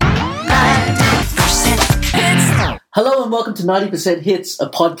Hello and welcome to 90% Hits, a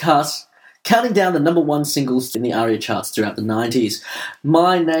podcast counting down the number one singles in the ARIA charts throughout the 90s.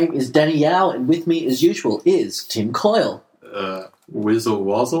 My name is Danny Yao, and with me, as usual, is Tim Coyle. Whizzle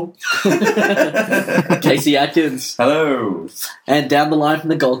Wazzle. Casey Atkins. Hello. And down the line from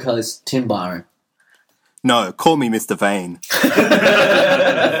the Gold Coast, Tim Byron. No, call me Mr. Vane.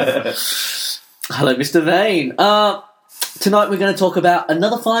 Hello, Mr. Vane. Tonight we're going to talk about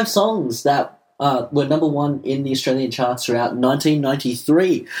another 5 songs that were number one in the Australian charts throughout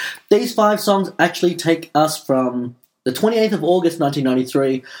 1993. These 5 songs actually take us from the 28th of August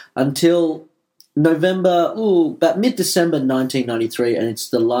 1993 until about mid-December 1993, and it's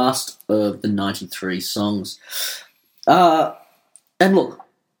the last of the 93 songs. And look,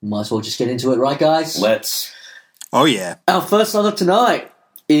 might as well just get into it, right, guys? Let's. Oh, yeah. Our first song of tonight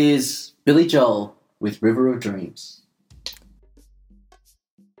is Billy Joel with River of Dreams.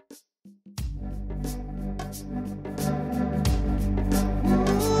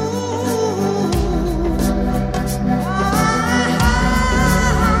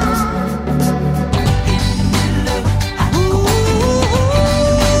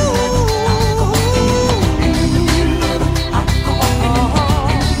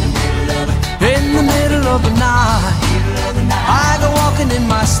 Of the night, I go walking in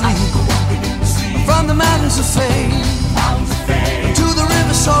my sleep from the mountains of fame to the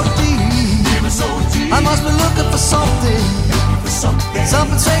river so deep. I must be looking for something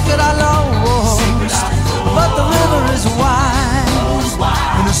sacred I lost, but the river is wide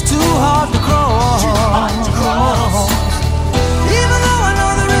and it's too hard to cross. Even though I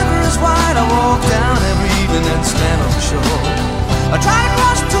know the river is wide, I walk down every evening and stand on the shore. I try to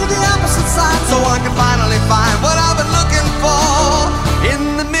cross to the opposite side so I can finally find what I've been looking for.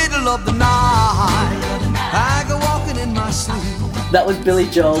 In the middle of the night, I go walking in my sleep. That was Billy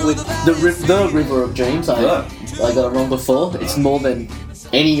Joel with the River of Dreams. I got it wrong before. It's more than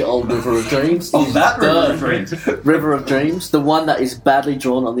any old River of Dreams. Oh, that River of Dreams. River of Dreams, the one that is badly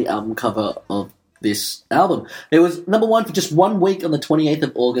drawn on the album cover of this album. It was number one for just 1 week on the 28th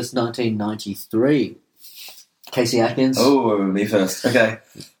of August 1993. Casey Atkins. Oh, me first. Okay.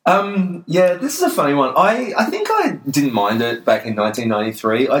 Yeah, this is a funny one. I think I didn't mind it back in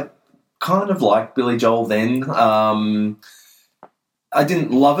 1993. I kind of liked Billy Joel then. I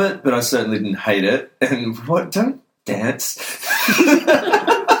didn't love it, but I certainly didn't hate it. And don't dance.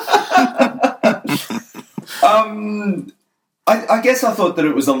 I guess I thought that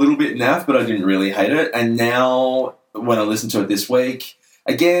it was a little bit naff, but I didn't really hate it. And now, when I listened to it this week,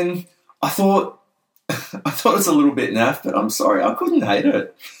 again, I thought it's a little bit naff, but I'm sorry, I couldn't hate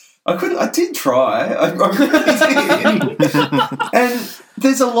it. I did try. I really did. And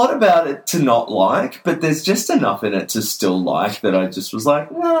there's a lot about it to not like, but there's just enough in it to still like that I just was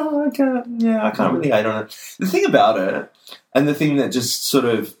like, no, I can't really hate on it. The thing about it, and the thing that just sort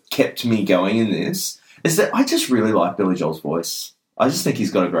of kept me going in this, is that I just really like Billy Joel's voice. I just think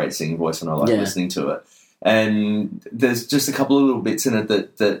he's got a great singing voice, and I like listening to it. And there's just a couple of little bits in it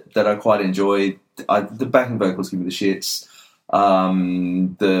that I quite enjoy. The backing vocals give me the shits.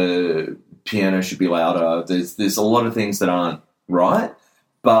 The piano should be louder. There's a lot of things that aren't right,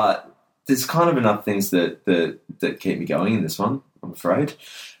 but there's kind of enough things that keep me going in this one, I'm afraid.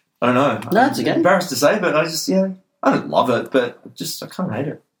 I don't know. No, it's okay. I'm embarrassed to say, but I don't love it, but I can't hate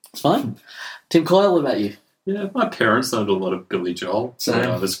it. It's fine. Tim Coyle, what about you? Yeah, my parents owned a lot of Billy Joel when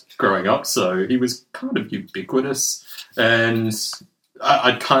I was growing up, so he was kind of ubiquitous. And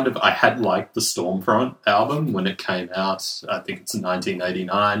I had liked the Stormfront album when it came out. I think it's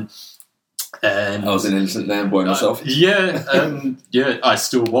 1989. And I was an innocent man boy myself. I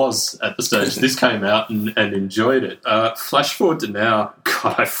still was at the stage. This came out and enjoyed it. Flash forward to now,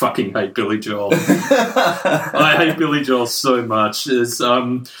 God, I fucking hate Billy Joel. I hate Billy Joel so much. It's,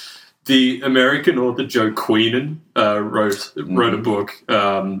 the American author Joe Queenan wrote a book,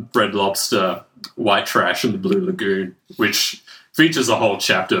 Red Lobster, White Trash and the Blue Lagoon, which features a whole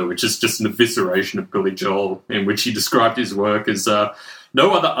chapter which is just an evisceration of Billy Joel, in which he described his work as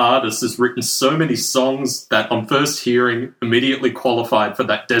no other artist has written so many songs that on first hearing immediately qualified for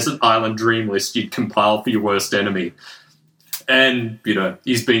that desert island dream list you'd compile for your worst enemy. And,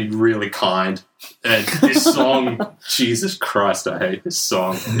 he's been really kind. And this song, Jesus Christ, I hate this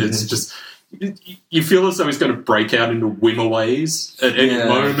song. It's just, you feel as though he's going to break out into Wimmerways at any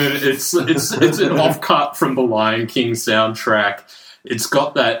moment. It's an offcut from the Lion King soundtrack. It's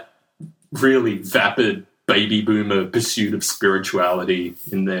got that really vapid baby boomer pursuit of spirituality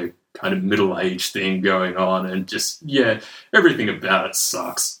in their kind of middle-aged thing going on. And just, everything about it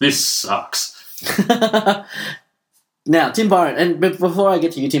sucks. This sucks. Now, Tim Byron, and before I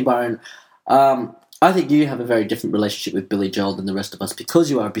get to you, Tim Byron, I think you have a very different relationship with Billy Joel than the rest of us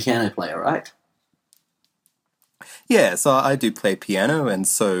because you are a piano player, right? Yeah, so I do play piano, and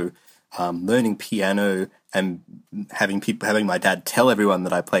so learning piano and having my dad tell everyone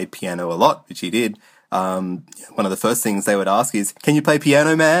that I played piano a lot, which he did. One of the first things they would ask is, "Can you play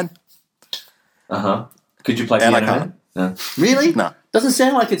piano, man?" Could you play And piano? I can't. No. Really? No. Doesn't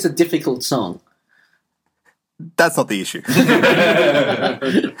sound like it's a difficult song. That's not the issue.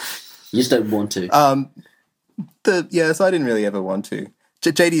 You just don't want to. So I didn't really ever want to.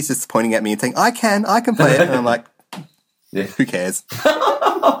 JD's just pointing at me and saying, I can play it. And I'm like, Yeah. who cares?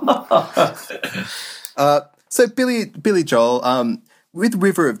 So Billy Joel, with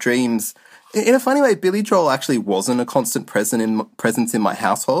River of Dreams, in a funny way, Billy Joel actually wasn't a constant presence in my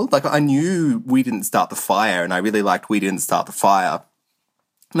household. Like, I knew We Didn't Start the Fire, and I really liked We Didn't Start the Fire.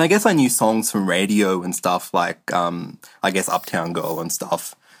 And I guess I knew songs from radio and stuff like, I guess, Uptown Girl and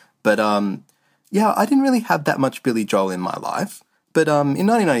stuff. But, yeah, I didn't really have that much Billy Joel in my life. But in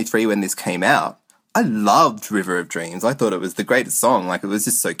 1993, when this came out, I loved River of Dreams. I thought it was the greatest song. Like, it was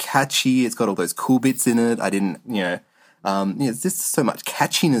just so catchy. It's got all those cool bits in it. There's just so much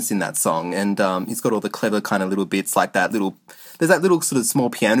catchiness in that song. And it's got all the clever kind of little bits like there's that little sort of small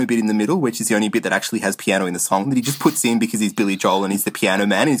piano bit in the middle, which is the only bit that actually has piano in the song that he just puts in because he's Billy Joel and he's the piano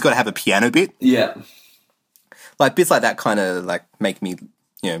man and he's got to have a piano bit. Yeah. Like, bits like that kind of like make me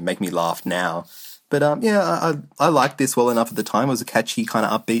laugh now. But I liked this well enough at the time. It was a catchy kind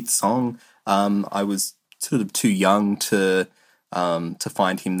of upbeat song. I was sort of too young to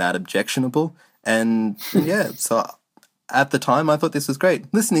find him that objectionable. And yeah, so at the time I thought this was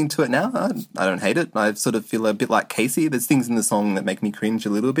great. Listening to it now, I don't hate it. I sort of feel a bit like Casey. There's things in the song that make me cringe a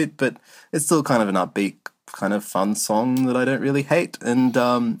little bit, but it's still kind of an upbeat, kind of fun song that I don't really hate. And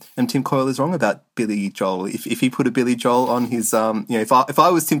Tim Coyle is wrong about Billy Joel. If he put a Billy Joel on his, if I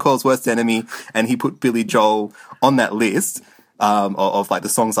was Tim Coyle's worst enemy and he put Billy Joel on that list of like the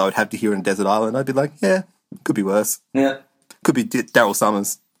songs I would have to hear in Desert Island, I'd be like, yeah, could be worse. Yeah. Could be Daryl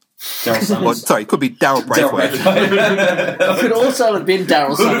Summers. Daryl Summers. Could be Daryl Braithwaite. It could also have been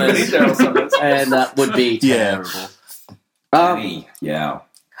Daryl Summers. And that would be terrible. Yeah.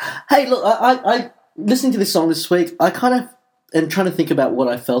 Hey, look, I listening to this song this week, I kind of am trying to think about what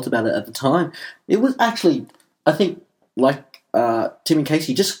I felt about it at the time. It was actually, I think, like Tim and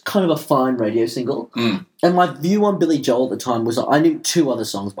Casey, just kind of a fine radio single. Mm. And my view on Billy Joel at the time was that I knew two other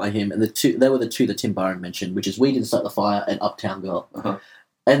songs by him, and they were the two that Tim Byron mentioned, which is We Didn't Start the Fire and Uptown Girl. Uh-huh.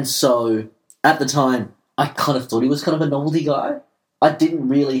 And so, at the time, I kind of thought he was kind of a novelty guy. I didn't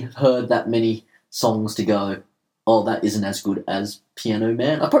really have heard that many songs to go, oh, that isn't as good as Piano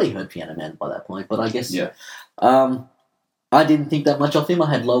Man. I probably heard Piano Man by that point, but I guess I didn't think that much of him. I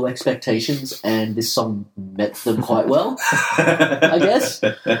had low expectations, and this song met them quite well, I guess.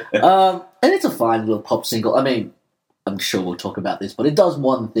 And it's a fine little pop single. I mean, I'm sure we'll talk about this, but it does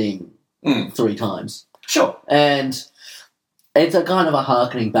one thing 3 times. Sure. And it's a kind of a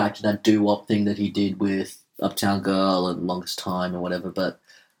harkening back to that doo-wop thing that he did with Uptown Girl and Longest Time or whatever. But,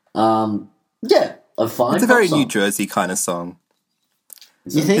 yeah, a fine It's a very pop song. New Jersey kind of song.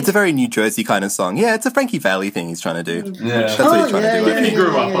 You think? It's a very New Jersey kind of song. Yeah, it's a Frankie Valli thing he's trying to do. Yeah. That's what he's trying to do. I think. He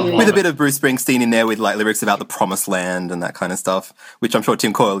grew up on With a bit of Bruce Springsteen in there with like lyrics about the promised land and that kind of stuff, which I'm sure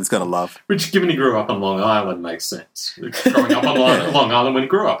Tim Coyle is going to love. Which, given he grew up on Long Island, makes sense. Growing up on Long Island when he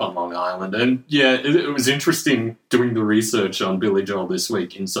grew up on Long Island. And yeah, it was interesting doing the research on Billy Joel this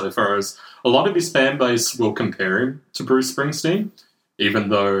week insofar as a lot of his fan base will compare him to Bruce Springsteen, even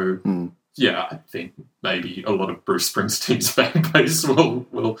though, yeah, I think maybe a lot of Bruce Springsteen's fan base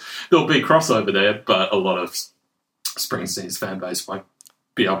there'll be crossover there, but a lot of Springsteen's fan base won't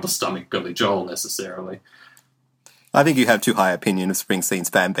be able to stomach Billy Joel necessarily. I think you have too high opinion of Springsteen's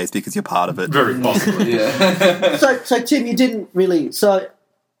fan base because you're part of it. Very possibly. Yeah. So Tim, you didn't really... So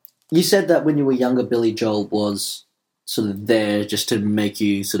you said that when you were younger, Billy Joel was sort of there just to make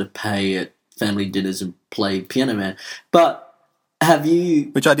you sort of pay at family dinners and play Piano Man. But have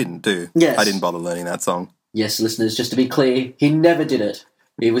you... Which I didn't do. Yes. I didn't bother learning that song. Yes, listeners, just to be clear, he never did it.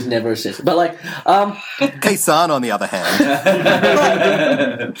 He was never assisted. But like... Kaysan, on the other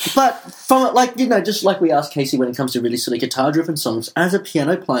hand. But from, like, you know, just like we asked Casey when it comes to really sort of guitar-driven songs, as a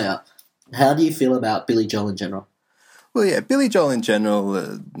piano player, how do you feel about Billy Joel in general? Well, yeah, Billy Joel in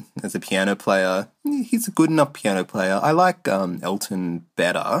general, as a piano player, he's a good enough piano player. I like Elton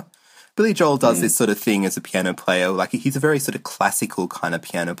better. Billy Joel does this sort of thing as a piano player. Like, he's a very sort of classical kind of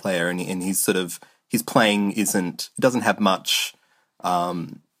piano player, and he's sort of, his playing doesn't have much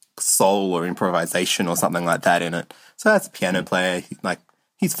soul or improvisation or something like that in it. So as a piano player,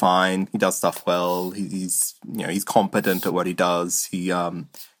 he's fine. He does stuff well. He's competent at what he does. He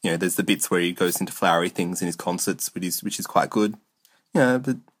there's the bits where he goes into flowery things in his concerts, which is quite good.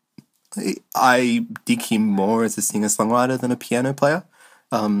 But I dig him more as a singer-songwriter than a piano player.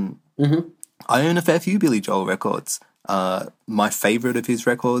 I own a fair few Billy Joel records. My favourite of his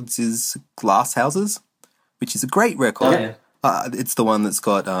records is Glass Houses, which is a great record. It's the one that's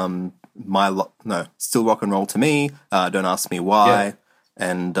got Still Rock and Roll to Me, Don't Ask Me Why,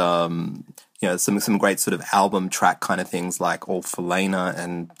 and some great sort of album track kind of things like All for Lena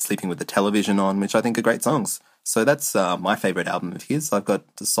and Sleeping with the Television On, which I think are great songs. So that's my favourite album of his. I've got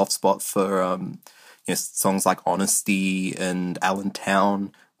a soft spot for songs like Honesty and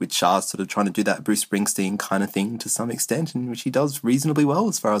Allentown, which are sort of trying to do that Bruce Springsteen kind of thing to some extent, and which he does reasonably well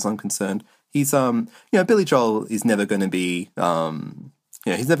as far as I'm concerned. He's, Billy Joel is never going to be,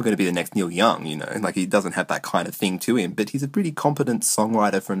 he's never going to be the next Neil Young, like he doesn't have that kind of thing to him, but he's a pretty competent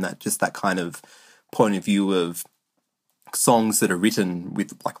songwriter from that kind of point of view of songs that are written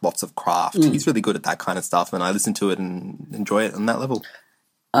with like lots of craft. He's really good at that kind of stuff, and I listen to it and enjoy it on that level.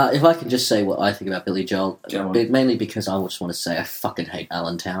 If I can just say what I think about Billy Joel, mainly because I just want to say I fucking hate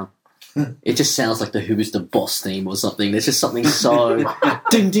Allentown. It just sounds like the Who's the Boss theme or something. There's just something so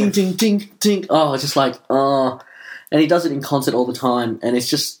ding, ding, ding, ding, ding. Oh, just like, oh. And he does it in concert all the time, and it's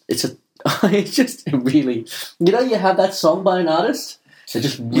just really, you have that song by an artist that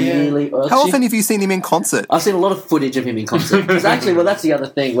just really irks How you. often have you seen him in concert? I've seen a lot of footage of him in concert. Because actually, that's the other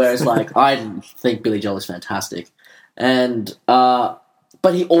thing, whereas like, I think Billy Joel is fantastic. And,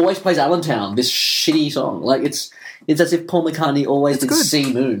 but he always plays Allentown, this shitty song. Like, it's as if Paul McCartney always did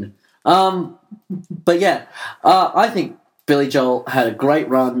See Moon. But yeah, I think Billy Joel had a great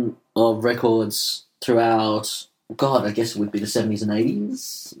run of records throughout, God, I guess it would be the 70s and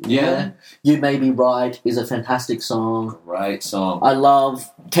 80s. Yeah. You May Be Right is a fantastic song. Great song. I love,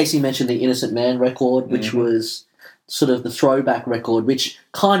 Casey mentioned the Innocent Man record, which was sort of the throwback record, which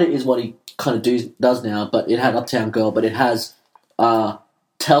kind of is what he kind of does now, but it had Uptown Girl, but it has Tell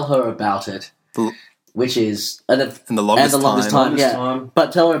Her About It, which is... And the longest time.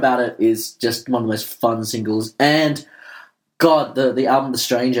 But Tell Her About It is just one of the most fun singles. And, God, the album The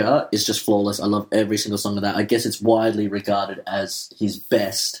Stranger is just flawless. I love every single song of that. I guess it's widely regarded as his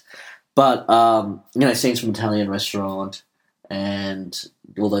best. But, Scenes from Italian Restaurant and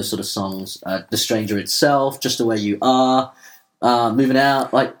all those sort of songs. The Stranger itself, Just the Way You Are... Moving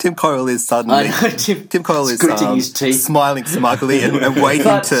Out, like Tim Coyle is suddenly Tim Coyle is his teeth. Smiling smugly and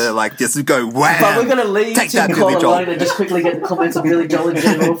waiting to like just go wham. But we're going to leave Tim Coyle alone and just quickly get the comments of Billy Joel in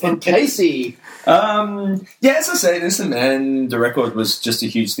general from Casey. As I say, Innocent Man, the record was just a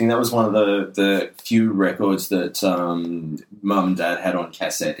huge thing. That was one of the few records that Mum and Dad had on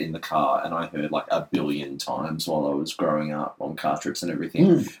cassette in the car, and I heard like a billion times while I was growing up on car trips and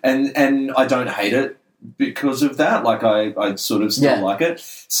everything. And I don't hate it because of that. Like I sort of still like it.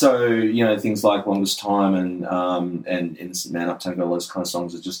 So things like Longest Time and Innocent Man, Uptown Girl, those kind of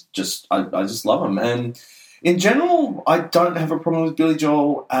songs are just I just love them. And in general, I don't have a problem with Billy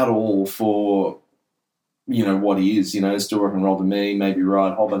Joel at all for what he is. Still Rock and Roll to Me, Maybe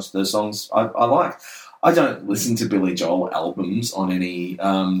Right, a whole bunch of those songs I like. I don't listen to Billy Joel albums on any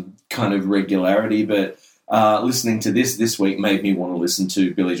kind of regularity, but listening to this week made me want to listen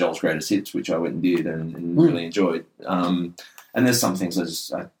to Billy Joel's Greatest Hits, which I went and did and really enjoyed. And there's some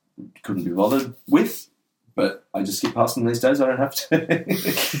things I couldn't be bothered with, but I just skip past them these days. I don't have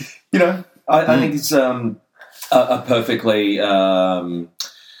to. I think it's a perfectly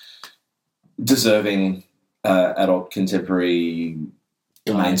deserving adult contemporary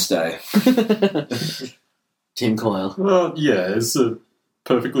mainstay. Tim Coyle. Well, yeah, it's a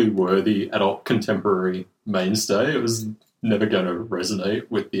perfectly worthy adult contemporary mainstay. It was never going to resonate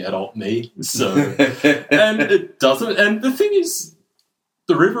with the adult me. So, and it doesn't. And the thing is,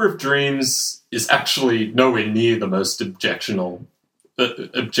 The River of Dreams is actually nowhere near the most objectionable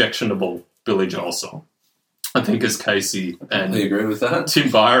Billy Joel song. I think, as Casey and agree with that.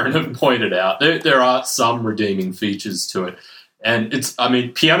 Tim Byron have pointed out, there are some redeeming features to it. And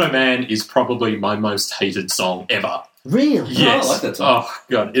Piano Man is probably my most hated song ever. Really? Yes. Oh, I like that song. Oh,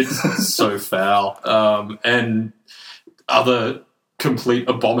 God, it's so foul. And other complete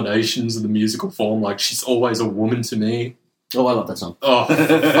abominations of the musical form, like She's Always a Woman to Me. Oh, I love that song. Oh, for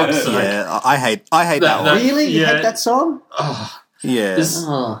fuck's sake. Yeah, I hate that one. Really? You hate that song? Oh, yeah. It's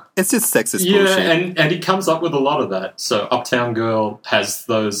just sexist yeah, bullshit. and he comes up with a lot of that. So Uptown Girl has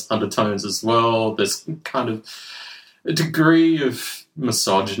those undertones as well. There's kind of a degree of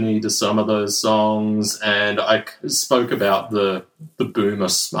misogyny to some of those songs, and I spoke about the boomer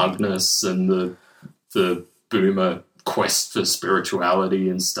smugness and the boomer quest for spirituality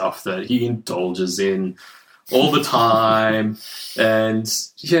and stuff that he indulges in all the time. And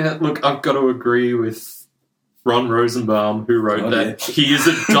yeah, look, I've got to agree with Ron Rosenbaum, who wrote that he is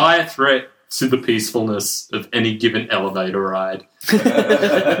a dire threat to the peacefulness of any given elevator ride.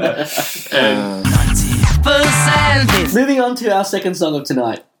 And Moving on to our second song of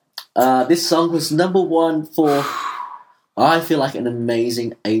tonight. This song was number one for, I feel like, an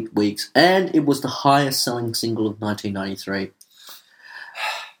amazing 8 weeks, and it was the highest selling single of 1993.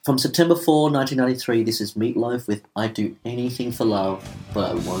 From September 4, 1993, this is Meatloaf with I'd Do Anything for Love,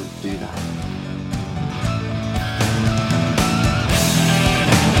 But I Won't Do That.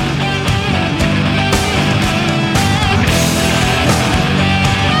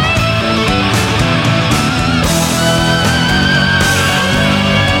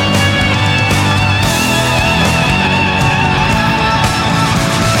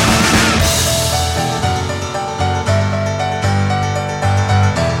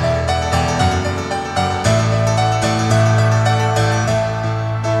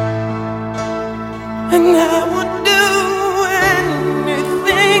 And I would do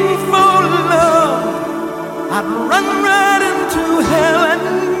anything for love. I'd run right into hell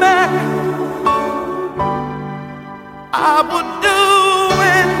and back. I would do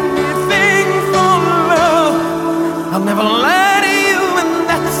anything for love. I'll never lie to you, and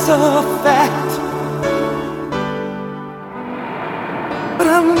that's a fact. But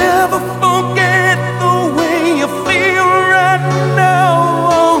I'll never forget the way you feel right now.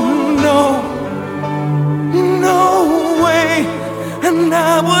 Oh no. No way, and I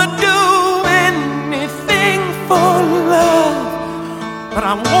would do anything for love, but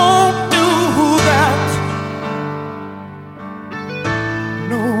I won't do that.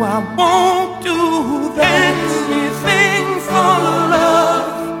 No, I won't do that. Anything for love.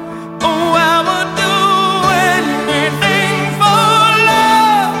 Oh, I would do anything for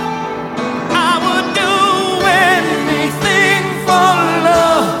love. I would do anything for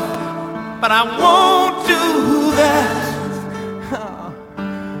love, but I won't do that.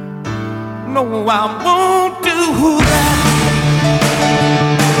 No, I won't do that.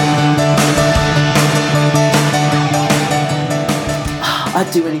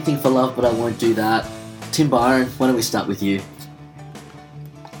 I'd do anything for love, but I won't do that. Tim Byron, why don't we start with you?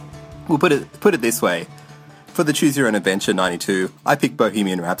 We'll put it this way. For the Choose Your Own Adventure 92, I picked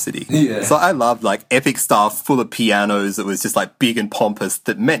Bohemian Rhapsody. Yeah. So I loved like epic stuff full of pianos that was just like big and pompous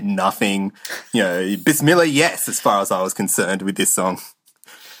that meant nothing. You know, Bismillah, yes, as far as I was concerned with this song.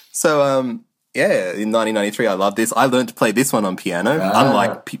 So, yeah, in 1993, I loved this. I learned to play this one on piano,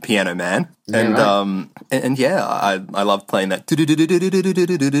 unlike Piano Man. And, right. and yeah, I love playing that.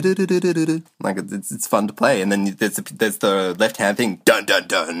 Like, it's fun to play. And then there's the left-hand thing. Dun, dun,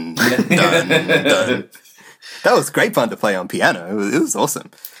 dun, dun, dun. That was great fun to play on piano. It was awesome.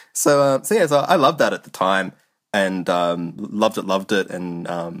 So I loved that at the time, and loved it. And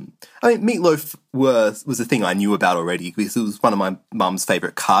I mean, Meatloaf was a thing I knew about already because it was one of my mum's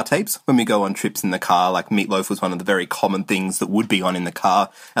favourite car tapes. When we go on trips in the car, like Meatloaf was one of the very common things that would be on in the car.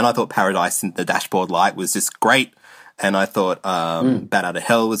 And I thought Paradise in the Dashboard Light was just great. And I thought Bat Out of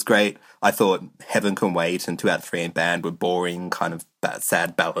Hell was great. I thought Heaven Can Wait and 2 Out of 3 Ain't Bad were boring, kind of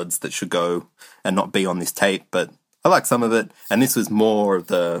sad ballads that should go and not be on this tape. But I like some of it. And this was more of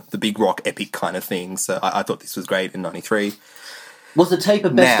the big rock epic kind of thing. So I thought this was great in 93. Was the tape a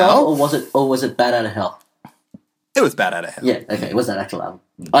best of, or was it Bad Out of Hell? It was Bat Out of Hell. Yeah, okay, it was that actual album.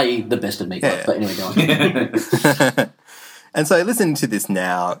 I.e. the best of Meatloaf, Yeah. but anyway, go on. And so listening to this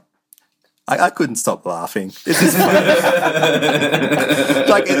now, I couldn't stop laughing. This is fun.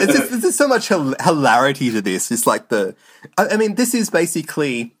 Like, there's just so much hilarity to this. It's like I mean, this is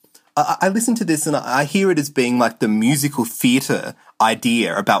basically, I listen to this and I hear it as being like the musical theatre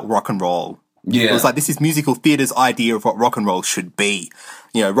idea about rock and roll. Yeah. It was like, this is musical theatre's idea of what rock and roll should be.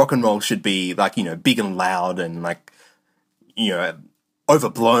 You know, rock and roll should be like, you know, big and loud and like, you know,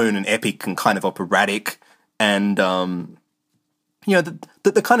 overblown and epic and kind of operatic. And, you know,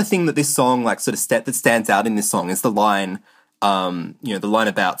 the kind of thing that this song, like, sort of that stands out in this song is the line, you know, the line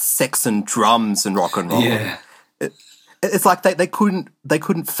about sex and drums and rock and roll. Yeah. It's like they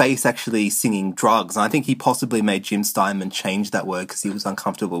couldn't face actually singing drugs. And I think he possibly made Jim Steinman change that word because he was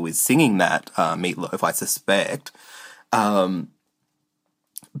uncomfortable with singing that, Meatloaf, I suspect. But,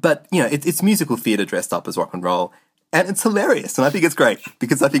 you know, it's musical theatre dressed up as rock and roll. And it's hilarious. And I think it's great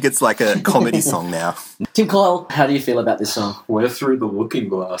because I think it's like a comedy song now. Tim Coyle, how do you feel about this song? we're through the looking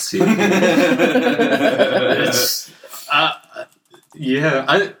glass here. It's, yeah,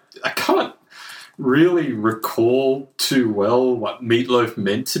 I can't really recall too well what Meatloaf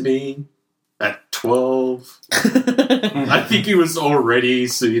meant to me at 12. I think he was already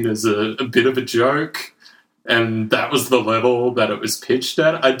seen as a bit of a joke, and that was the level that it was pitched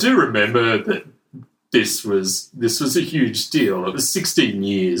at. I do remember that this was a huge deal. It was 16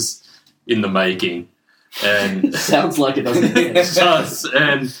 years in the making, and Sounds like it, doesn't it it? does.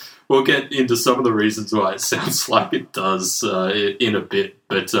 And we'll get into some of the reasons why it sounds like it does in a bit.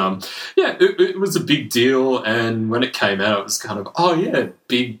 But yeah, it was a big deal, and when it came out, it was kind of, oh yeah,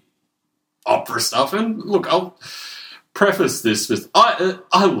 big opera stuff. And look, I'll preface this with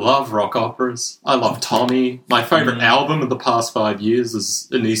I love rock operas. I love Tommy. My favourite album of the past 5 years is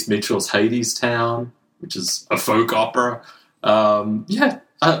Anise Mitchell's Hadestown, which is a folk opera. Yeah,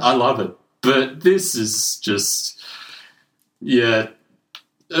 I love it. But this is just, yeah,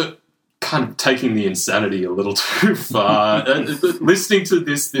 kind of taking the insanity a little too far. Listening to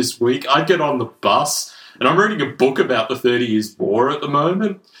this week, I get on the bus, and I'm reading a book about the 30 Years' War at the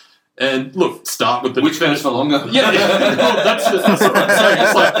moment. And look, start with the... Which goes for longer. Yeah. Well, that's what I'm saying.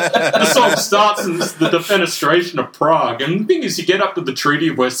 It's like the song starts in the defenestration of Prague, and the thing is, you get up to the Treaty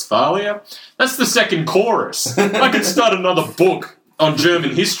of Westphalia, that's the second chorus. I could start another book on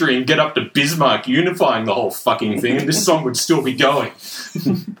German history and get up to Bismarck unifying the whole fucking thing, and this song would still be going.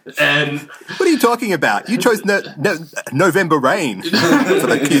 And what are you talking about? You chose November Rain for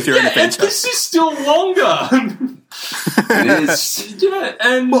the Choose Your Own and Adventure. this is still longer. It is. Yeah,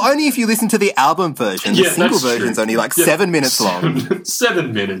 and Well, only if you listen to the album version. The Yeah, single that's true. version's only like Yeah. 7 minutes long.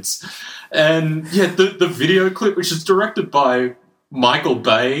 7 minutes. And yeah, the video clip, which is directed by Michael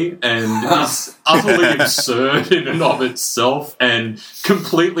Bay and is utterly absurd in and of itself and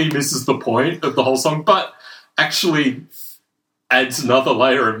completely misses the point of the whole song, but actually adds another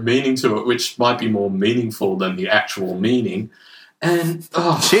layer of meaning to it, which might be more meaningful than the actual meaning. And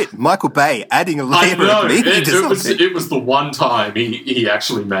Shit, Michael Bay adding a I layer know, of meaning to something. it was the one time he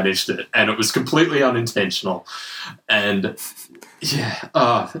actually managed it, and it was completely unintentional. And yeah,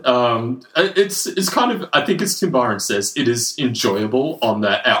 it's kind of, I think as Tim Byron says, it is enjoyable on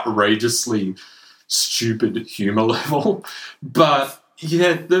that outrageously stupid humour level. But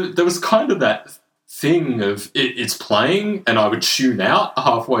yeah, there was kind of that thing of it's playing, and I would tune out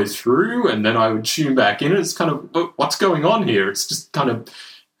halfway through, and then I would tune back in. It's kind of, what's going on here? It's just kind of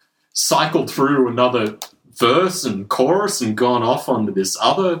cycled through another verse and chorus and gone off onto this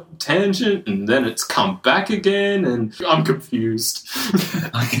other tangent, and then it's come back again, and I'm confused.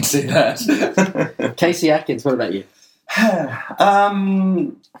 I can see that. Casey Atkins, what about you?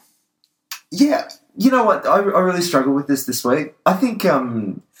 Yeah, you know what? I really struggled with this week. I think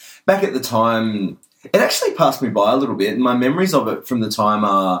back at the time, it actually passed me by a little bit, and my memories of it from the time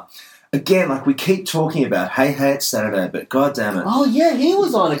are, again, like we keep talking about, hey, it's Saturday, but God damn it. Oh, yeah, he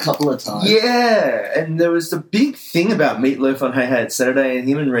was on a couple of times. Yeah, and there was the big thing about Meatloaf on Hey It's Saturday, and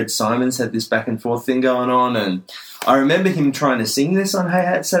him and Red Simons had this back and forth thing going on, and I remember him trying to sing this on Hey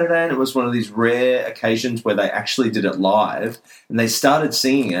It's Saturday, and it was one of these rare occasions where they actually did it live, and they started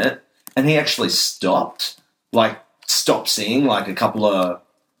singing it, and he actually stopped singing like a couple of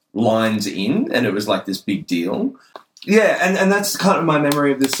lines in, and it was like this big deal. Yeah, and that's kind of my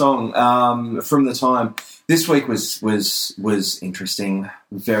memory of this song from the time. This week was interesting,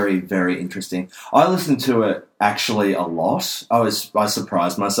 very, very interesting. I listened to it actually a lot. I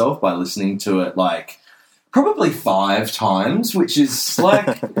surprised myself by listening to it like probably 5 times, which is like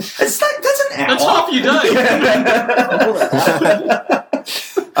that's an hour. That's half your day.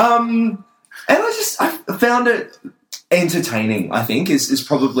 And I found it entertaining, I think, is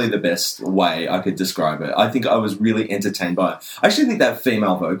probably the best way I could describe it. I think I was really entertained by it. I actually think that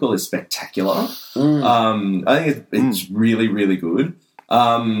female vocal is spectacular. I think it's really, really good.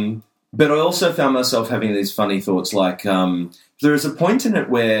 But I also found myself having these funny thoughts, like there is a point in it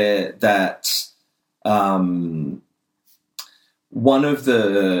where that one of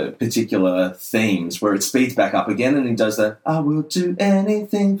the particular themes where it speeds back up again and he does the I will do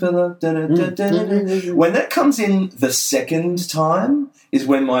anything for love. When that comes in the second time is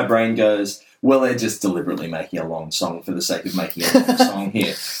when my brain goes, well, they're just deliberately making a long song for the sake of making a long song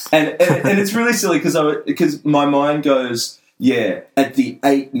here. And it's really silly because my mind goes, yeah, at the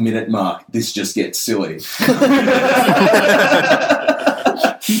 8-minute mark, this just gets silly.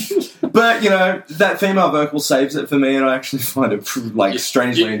 But, you know, that female vocal saves it for me, and I actually find it, like,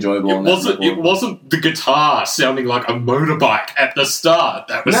 strangely enjoyable. It wasn't the guitar sounding like a motorbike at the start.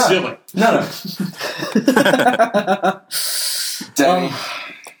 That was silly. No. Danny.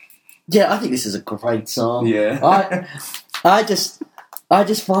 Yeah, I think this is a great song. Yeah. I just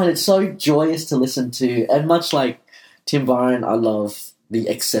find it so joyous to listen to, and much like Tim Byron, I love the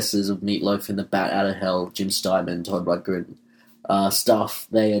excesses of Meatloaf in the Bat Out of Hell, Jim Steinman, Todd Rundgren stuff.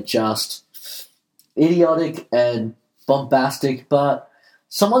 They are just idiotic and bombastic, but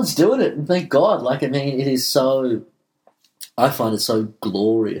someone's doing it, and thank God. Like, I mean, it is so. I find it so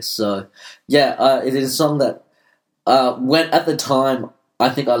glorious. So, yeah, it is a song that when at the time I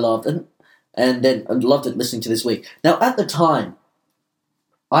think I loved, and then I loved it listening to this week. Now, at the time,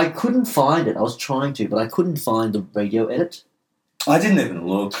 I couldn't find it. I was trying to, but I couldn't find the radio edit. I didn't even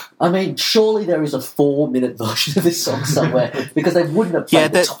look. I mean, surely there is a 4-minute version of this song somewhere because they wouldn't have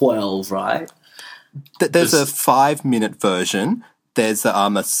played the 12, right? There's a 5-minute version. There's a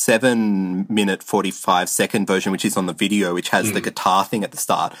 7-minute 45-second version, which is on the video, which has the guitar thing at the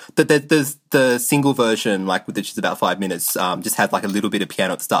start. There's the single version, like which is about 5 minutes, just had like a little bit of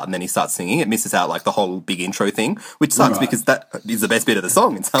piano at the start, and then he starts singing. It misses out like the whole big intro thing, which sucks because that is the best bit of the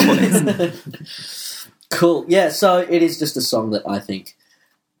song in some ways. Cool. Yeah. So it is just a song that I think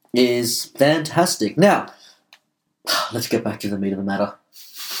is fantastic. Now, let's get back to the meat of the matter.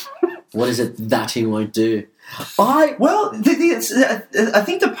 What is it that he won't do? I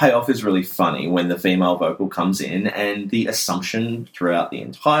think the payoff is really funny when the female vocal comes in, and the assumption throughout the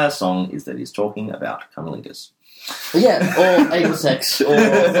entire song is that he's talking about cunnilingus. Yeah, or anal sex, or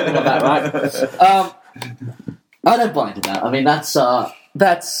something like that, right? I don't buy into that. I mean, that's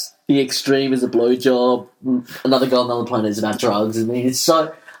the extreme is a blowjob. Another Girl on Another Planet is about drugs. I mean, it's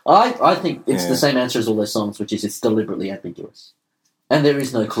so. I think it's the same answer as all those songs, which is it's deliberately ambiguous. And there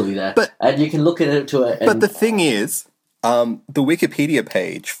is no clue there. And you can look at it to it. But the thing is, the Wikipedia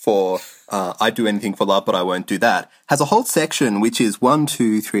page for I Do Anything for Love But I Won't Do That has a whole section which is 6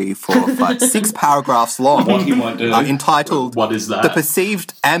 paragraphs long. What he won't do. Entitled What is that? The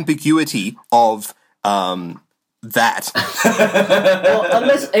Perceived Ambiguity of That. Well,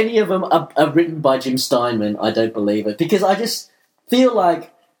 unless any of them are written by Jim Steinman, I don't believe it. Because I just feel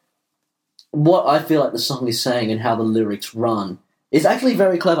like what I feel like the song is saying and how the lyrics run is actually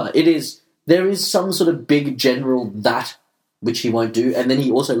very clever. There is some sort of big general that which he won't do, and then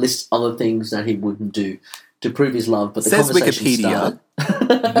he also lists other things that he wouldn't do to prove his love. But the conversation started.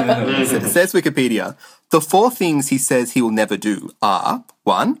 Says Wikipedia, the 4 things he says he will never do are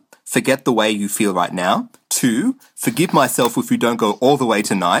 1, forget the way you feel right now. 2, forgive myself if you don't go all the way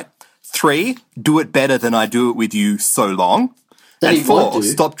tonight. 3, do it better than I do it with you so long. That And 4,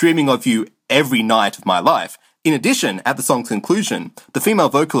 stop dreaming of you every night of my life. In addition, at the song's conclusion, the female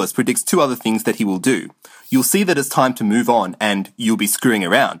vocalist predicts 2 other things that he will do. You'll see that it's time to move on, and you'll be screwing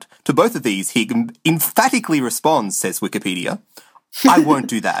around. To both of these, he emphatically responds, says Wikipedia, I won't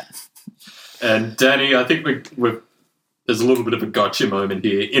do that. And Danny, I think there's a little bit of a gotcha moment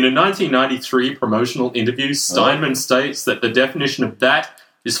here. In a 1993 promotional interview, Steinman states that the definition of that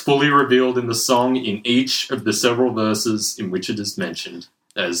is fully revealed in the song in each of the several verses in which it is mentioned,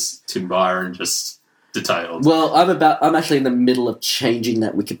 as Tim Byron just detailed. Well, I'm actually in the middle of changing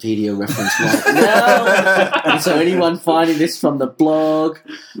that Wikipedia reference right now. And so anyone finding this from the blog,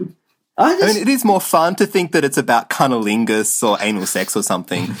 I mean, it is more fun to think that it's about cunnilingus or anal sex or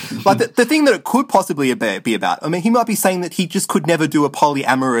something. Like the thing that it could possibly be about. I mean, he might be saying that he just could never do a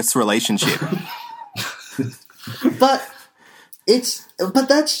polyamorous relationship. But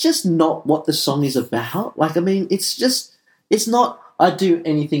that's just not what the song is about. Like, I mean, it's not. I do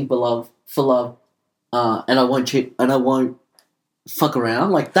anything for love. And I won't cheat, and I won't fuck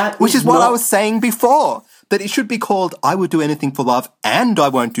around like that. Which is what I was saying before, that it should be called I would do anything for love and I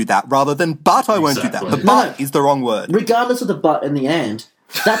won't do that, rather than but I won't do that. The but is the wrong word. Regardless of the but and the and,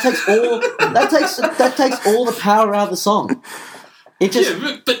 that takes all the power out of the song. It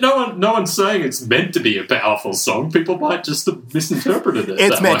just but no one's saying it's meant to be a powerful song. People might just have misinterpreted it.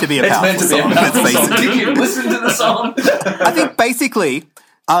 It's meant to be a powerful song. Did you listen to the song? I think basically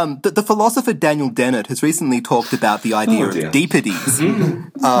the philosopher Daniel Dennett has recently talked about the idea of deepities,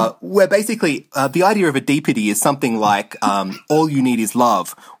 where basically the idea of a deepity is something like all you need is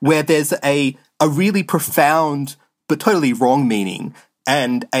love, where there's a really profound but totally wrong meaning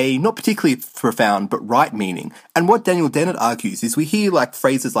and a not particularly profound but right meaning. And what Daniel Dennett argues is we hear like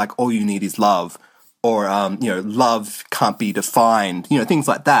phrases like all you need is love, or love can't be defined, things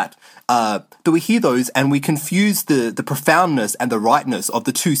like that. But we hear those and we confuse the profoundness and the rightness of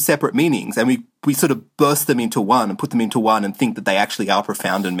the 2 separate meanings, and we sort of burst them into one and put them into one and think that they actually are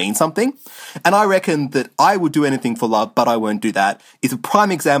profound and mean something. And I reckon that I would do anything for love, but I won't do that is a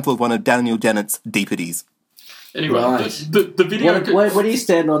prime example of one of Daniel Dennett's deepities. Anyway, right. the video... Where do you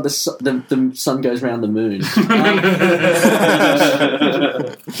stand on the sun goes round the moon?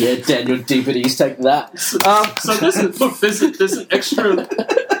 Yeah, Daniel Deepities, take that. So there's an extra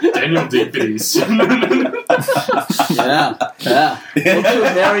Daniel Deepities. Yeah. Who killed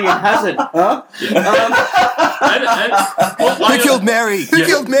Mary and Hazard? Huh? Who killed Mary? Who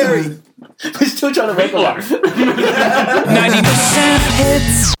killed Mary? We're still trying to make one. 90%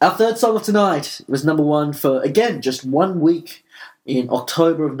 hits. Our third song of tonight was number one for, again, just 1 week in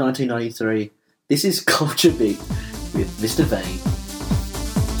October of 1993. This is Culture Beat with Mr. Vane.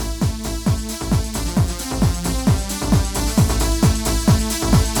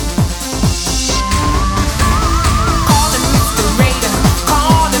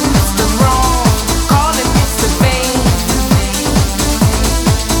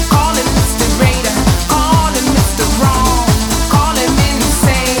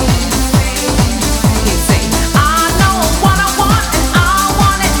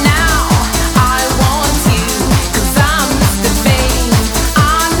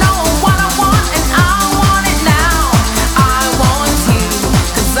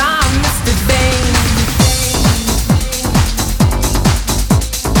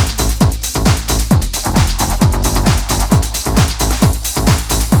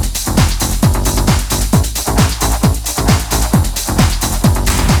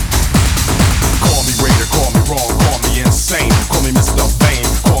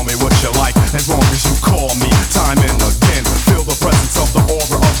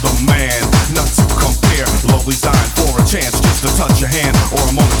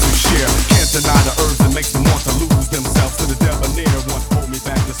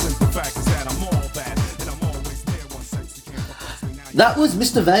 That was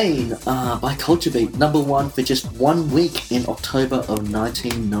Mr. Vane by Culture Beat, number one for just 1 week in October of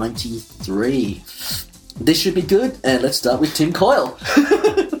 1993. This should be good, and let's start with Tim Coyle.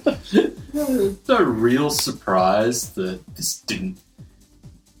 No real surprise that this didn't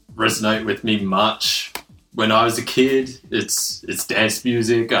resonate with me much. When I was a kid, it's dance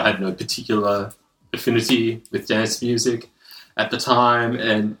music. I had no particular affinity with dance music at the time,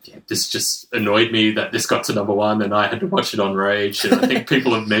 and this just annoyed me that this got to number one and I had to watch it on Rage. And I think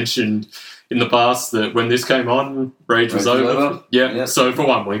people have mentioned in the past that when this came on, Rage was over. Yeah, so for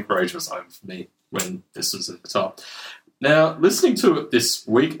 1 week, Rage was over for me when this was at the top. Now, listening to it this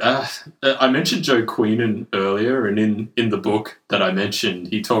week, I mentioned Joe Queenan earlier, and in the book that I mentioned,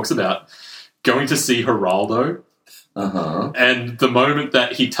 he talks about going to see Geraldo, and the moment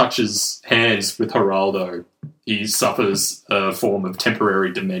that he touches hands with Geraldo, he suffers a form of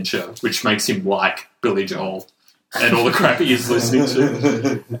temporary dementia, which makes him like Billy Joel and all the crap he is listening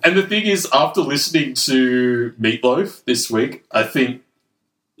to. And the thing is, after listening to Meatloaf this week, I think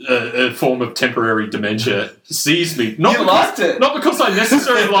a form of temporary dementia seized me. Not because I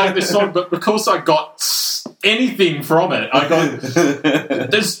necessarily like this song, but because I got anything from it.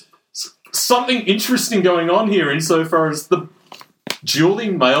 There's something interesting going on here insofar as the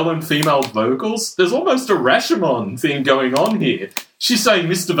dueling male and female vocals. There's almost a Rashomon thing going on here. She's saying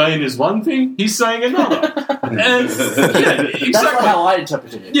Mr. Vane is one thing, he's saying another. And yeah, exactly. That's how I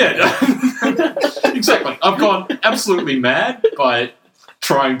interpreted it. Yeah, exactly. I've gone absolutely mad by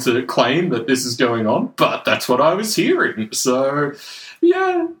trying to claim that this is going on, but that's what I was hearing. So,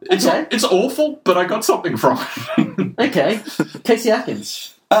 yeah, it's awful, but I got something from it. Okay. Casey Atkins.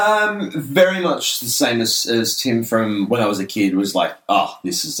 Very much the same as Tim from when I was a kid. Was like, oh,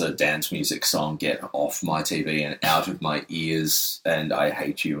 this is a dance music song. Get off my TV and out of my ears, and I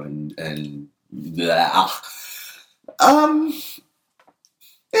hate you. And blah.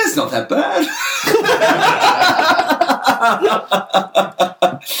 It's not that bad.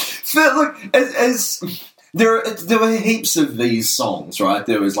 So look, as there were heaps of these songs, right?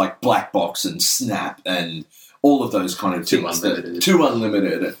 There was like Black Box and Snap and all of those kind of things. Too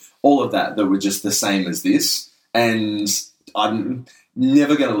Unlimited, all of that were just the same as this. And I'm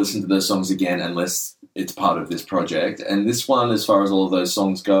never going to listen to those songs again unless it's part of this project. And this one, as far as all of those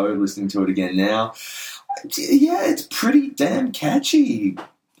songs go, listening to it again now, yeah, it's pretty damn catchy.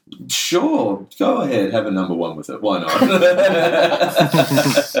 Sure, go ahead, have a number one with it. Why not?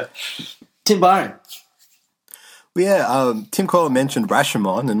 Tim Byron. Yeah, Tim Coyle mentioned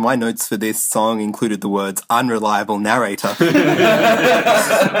Rashomon, and my notes for this song included the words unreliable narrator.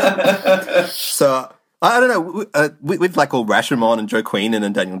 So, I don't know, with like all Rashomon and Joe Queenan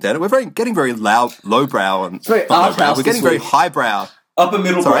and Daniel Dennett, we're getting very lowbrow and very art house. We're getting very highbrow. Upper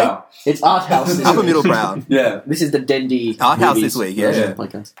middle brow. It's art house. Upper middle brow. Yeah. This is the Dendy art house this week. Yeah.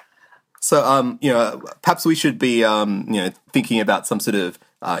 Podcast. So, perhaps we should be, thinking about some sort of,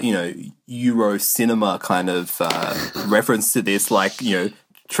 Euro cinema kind of reference to this, like,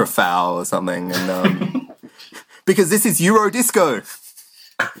 Trafalgar or something, and because this is Euro disco.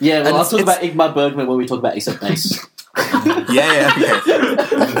 Yeah, well, I'll talk about Ingmar Bergman when we talk about Ace of Base. Yeah, okay.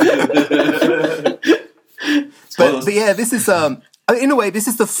 But yeah, this is in a way, this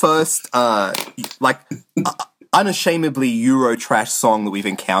is the first unashamedly Euro trash song that we've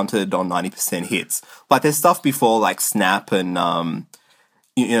encountered on 90% Hits. Like, there's stuff before, like Snap and,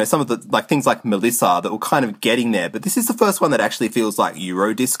 some of the, like, things like Melissa that were kind of getting there. But this is the first one that actually feels like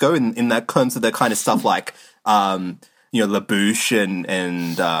Euro disco in that terms of the kind of stuff like, La Bouche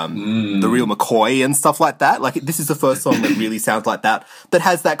and The Real McCoy and stuff like that. Like, this is the first song that really sounds like that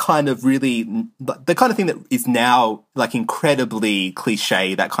has that kind of really, the kind of thing that is now, like, incredibly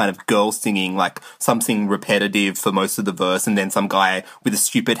cliche, that kind of girl singing, like, something repetitive for most of the verse, and then some guy with a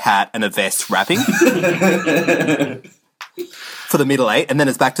stupid hat and a vest rapping for the middle eight, and then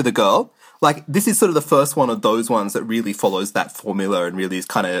it's back to the girl. Like, this is sort of the first one of those ones that really follows that formula and really is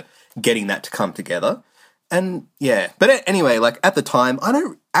kind of getting that to come together. And yeah, but anyway, like at the time, I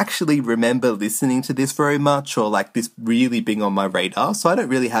don't actually remember listening to this very much or like this really being on my radar. So I don't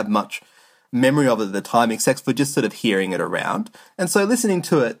really have much memory of it at the time, except for just sort of hearing it around. And so listening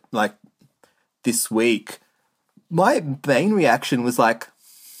to it like this week, my main reaction was like,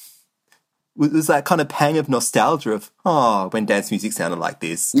 was that kind of pang of nostalgia of, when dance music sounded like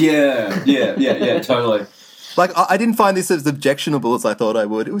this. Yeah, totally. Like, I didn't find this as objectionable as I thought I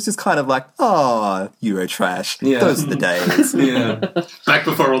would. It was just kind of like, Euro trash. Yeah. Those are the days. Yeah. Back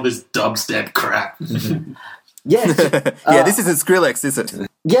before all this dubstep crap. Yes. This isn't Skrillex, is it?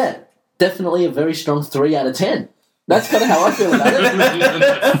 Yeah, definitely a very strong 3 out of 10. That's kind of how I feel about it.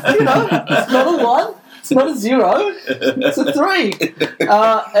 It's not a 1. It's not a 0. It's a 3.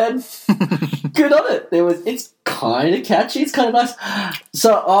 And good on it. It's kind of catchy. It's kind of nice.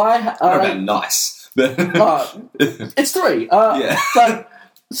 So What about nice? It's 3. Yeah.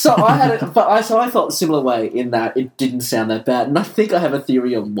 So I had it, I thought a similar way in that it didn't sound that bad, and I think I have a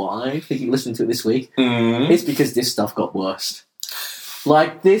theory on why. Thinking listening to it this week, it's because this stuff got worse.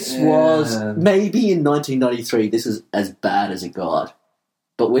 Like this was maybe in 1993. This is as bad as it got,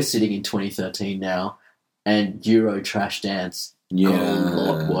 but we're sitting in 2013 now, and Euro trash dance got a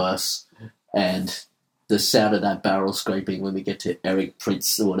lot worse, and the sound of that barrel scraping when we get to Eric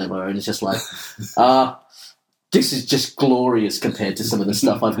Pritz or whatever, and it's just like, this is just glorious compared to some of the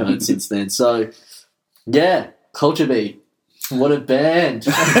stuff I've heard since then. So, yeah, Culture Beat, what a band!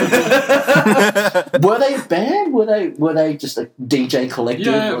 Were they a band? Were they just a DJ collective?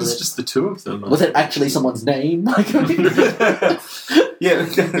 Yeah, it was just the two of them. Was it actually someone's name? Yeah,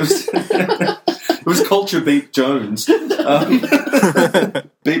 it was Culture Beat Jones.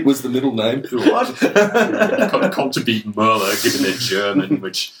 Beat was the middle name. What? Culture Beat Merler, given they're German,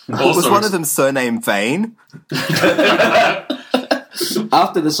 which also was one of them surname Vane?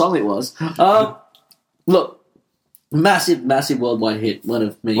 After the song it was. Look, massive worldwide hit. One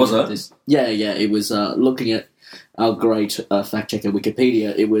of many. Was it? Yeah. It was looking at our great fact checker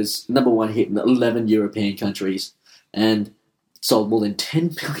Wikipedia. It was #1 hit in 11 European countries and sold more than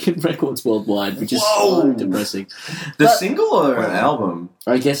 10 million records worldwide, which is so depressing. The single or an album?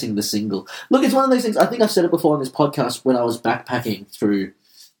 I'm guessing the single. Look, it's one of those things. I think I've said it before on this podcast when I was backpacking through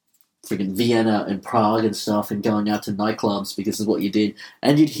freaking Vienna and Prague and stuff and going out to nightclubs because this is what you did.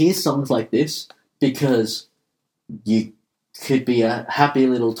 And you'd hear songs like this because you could be a happy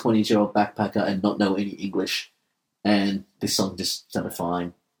little 20-year-old backpacker and not know any English. And this song just sounded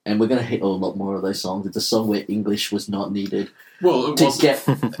fine. And we're going to hit a lot more of those songs. It's a song where English was not needed to get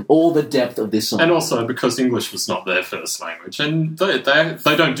all the depth of this song. And also because English was not their first language. And they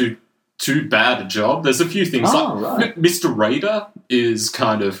don't do too bad a job. There's a few things like Mr. Raider is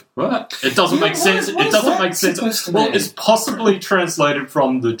kind of, what? It doesn't make sense. It doesn't make sense. Well, it's possibly translated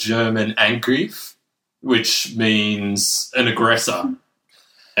from the German Angriff, which means an aggressor.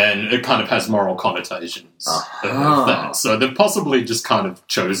 And it kind of has moral connotations of that. So they've possibly just kind of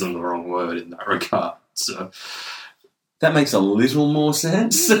chosen the wrong word in that regard. So that makes a little more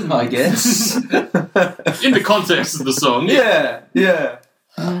sense, I guess. In the context of the song. Yeah.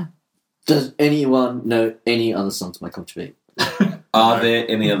 Does anyone know any other songs by Culture Beat? Are there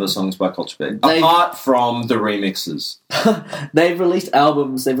any other songs by Culture Beat? Apart from the remixes. They've released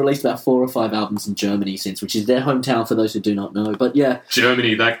albums. They've released about 4 or 5 albums in Germany since, which is their hometown for those who do not know. But yeah.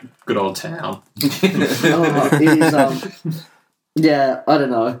 Germany, that good old town. It is, yeah, I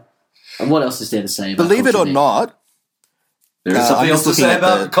don't know. And what else is there to say about Believe it Culture or Beat? not, there is something else to say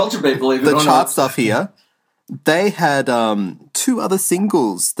about Culture Beat, believe it or not. The chart stuff here. They had 2 other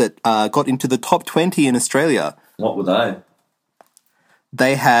singles that got into the top 20 in Australia. What were they?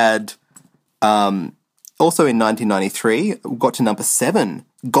 They had, also in 1993, got to #7,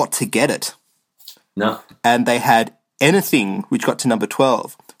 Got to Get It. No. And they had Anything, which got to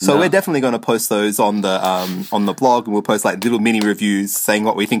 #12. So we're definitely going to post those on the blog, and we'll post like little mini reviews saying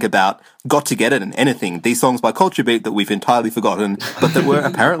what we think about Got to Get It and Anything. These songs by Culture Beat that we've entirely forgotten, but that were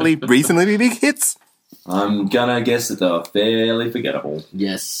apparently reasonably big hits. I'm gonna guess that they were fairly forgettable.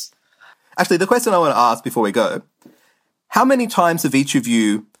 Yes. Actually, the question I want to ask before we go, how many times have each of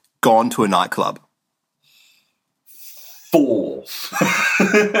you gone to a nightclub? 4. See,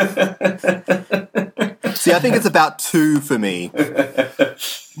 I think it's about 2 for me.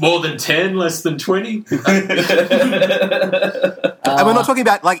 More than 10, less than 20? And we're not talking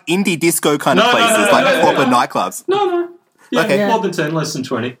about like indie disco kind of No, no, places, no, like no, proper no. nightclubs. No. Yeah, Okay. more than 10, less than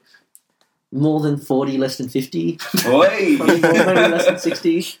 20. More than 40, less than 50. Oi! Probably more, maybe less than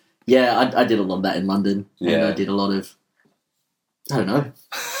 60. Yeah, I did a lot of that in London. And Yeah. I did a lot of... I don't know.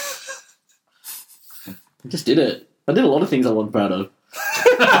 I just did it. I did a lot of things I wasn't proud of.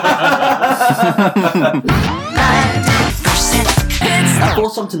 Our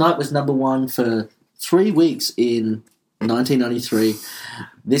fourth song tonight was number 1 for 3 weeks in 1993.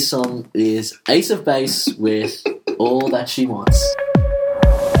 This song is Ace of Base with All That She Wants.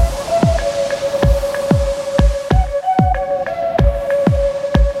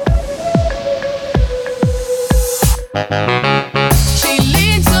 She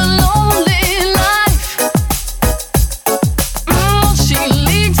leads a lonely life. She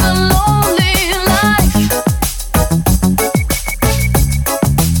leads a lonely life.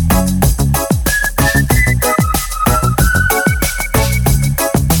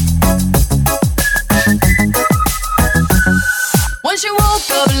 When she woke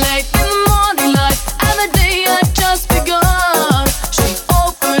up late in the morning light and the day had just begun, she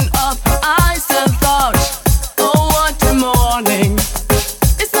opened up her eyes and thought, oh, what a morning.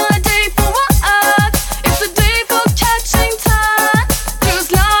 It's not a day for work, it's a day for catching time.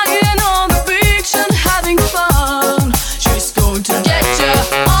 Just lying on the beach and having fun. She's going to get you.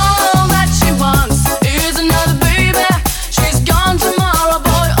 All that she wants is another baby. She's gone tomorrow,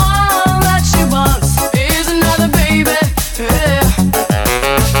 boy. All that she wants is another baby. Yeah.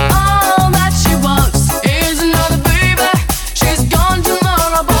 All that she wants is another baby. She's gone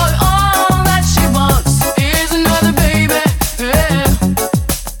tomorrow, boy. All that she wants is another baby. Yeah.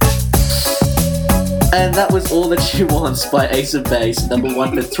 And that was All That She Wants by Ace of Base, number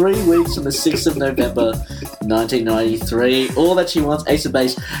 1 for 3 weeks from the 6th of November, 1993. All That She Wants, Ace of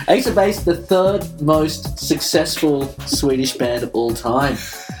Base. Ace of Base, the third most successful Swedish band of all time.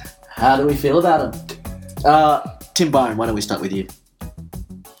 How do we feel about them? Tim Byron, why don't we start with you?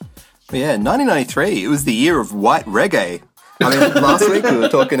 Yeah, 1993, it was the year of white reggae. I mean, last week we were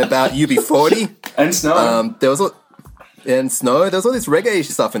talking about UB40. And Snow. There was Snow. There was all this reggae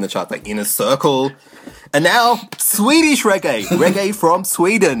stuff in the chart, like Inner Circle, and now Swedish reggae from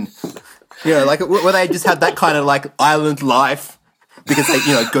Sweden. You know, like where they just had that kind of like island life because they,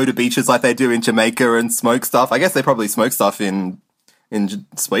 you know, go to beaches like they do in Jamaica and smoke stuff. I guess they probably smoke stuff in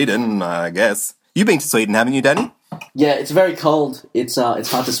Sweden. I guess you've been to Sweden, haven't you, Danny? Yeah, it's very cold. It's hard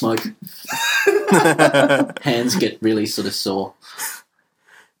to smoke. Hands get really sort of sore.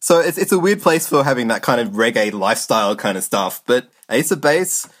 So it's a weird place for having that kind of reggae lifestyle kind of stuff. But Ace of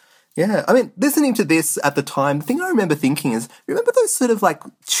Base, yeah. I mean, listening to this at the time, the thing I remember thinking is, remember those sort of like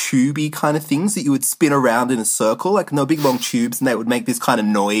tubey kind of things that you would spin around in a circle? Like, no big long tubes and they would make this kind of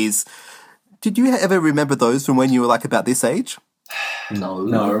noise. Did you ever remember those from when you were like about this age?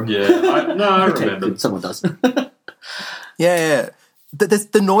 No. Yeah, I Okay, remember. good, someone does. Yeah.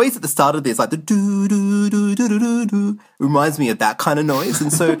 The noise at the start of this, like the do-do-do-do-do-do, reminds me of that kind of noise.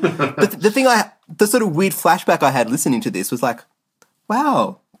 And so the sort of weird flashback I had listening to this was like,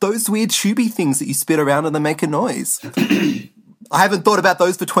 wow, those weird tubey things that you spit around and they make a noise. I haven't thought about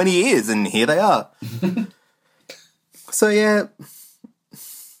those for 20 years and here they are. So yeah,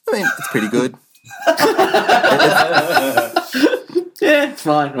 I mean, it's pretty good. Yeah, it's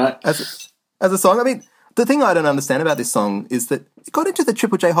fine, right? As a song, I mean, the thing I don't understand about this song is that it got into the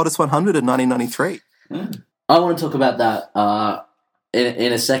Triple J Hottest 100 in 1993. I want to talk about that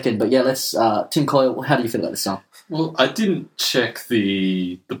in a second, but yeah, let's. Tim Coyle, how do you feel about this song? Well, I didn't check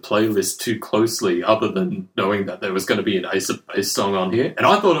the playlist too closely, other than knowing that there was going to be an Ace of Base song on here, and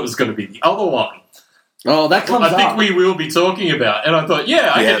I thought it was going to be the other one. Oh, that comes I think up. we will be talking about, and I thought,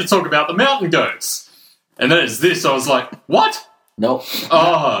 I get to talk about the Mountain Goats, and then it's this. I was like, what? Nope.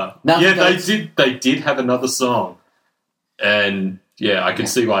 Oh, Mountain yeah, Goats. they did have another song, and yeah, I can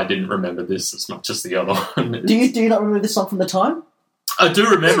see why I didn't remember this as much as the other one. Do you not remember this song from the time? I do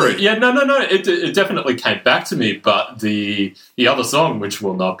remember it. Yeah, no. It definitely came back to me, but the other song, which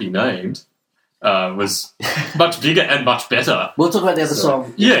will not be named, was much bigger and much better. We'll talk about the other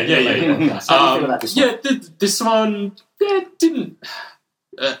song. Yeah. How do you feel about this one? This one, didn't.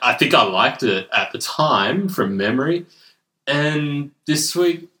 I think I liked it at the time from memory, and this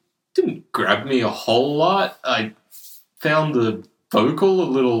week didn't grab me a whole lot. I found the vocal a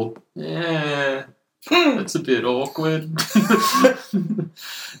little, It's a bit awkward.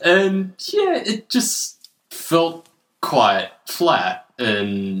 And yeah, it just felt quite flat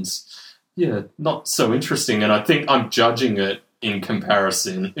and not so interesting. And I think I'm judging it in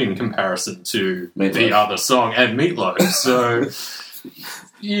comparison to Meatloaf. the other song and Meatloaf. So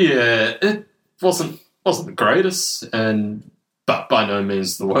yeah, it wasn't the greatest, but by no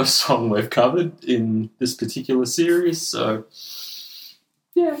means the worst song we've covered in this particular series. So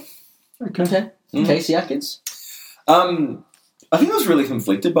yeah, okay. Casey Atkins? I think I was really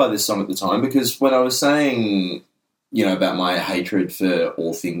conflicted by this song at the time because when I was saying, about my hatred for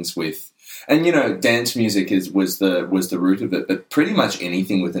all things with, and dance music was the root of it, but pretty much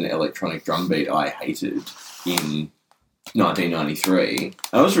anything with an electronic drum beat I hated in 1993.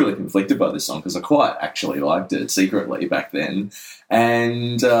 I was really conflicted by this song because I quite actually liked it secretly back then,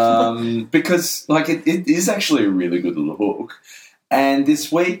 and because it is actually a really good little hook. And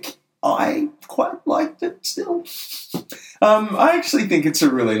this week I quite liked it still. I actually think it's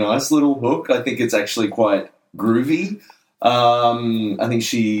a really nice little hook. I think it's actually quite groovy. I think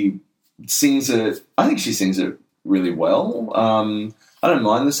she sings it. I think she sings it really well. I don't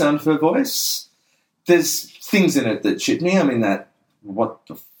mind the sound of her voice. There's things in it that shit me. I mean, what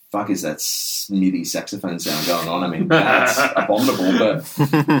the fuck is that MIDI saxophone sound going on? I mean, that's abominable.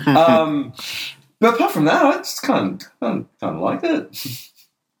 But apart from that, I just kind of liked it.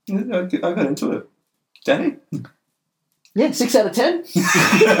 I got into it. Danny? Yeah, 6 out of 10. So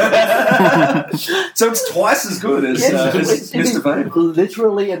it's twice as good as Mr. Vane.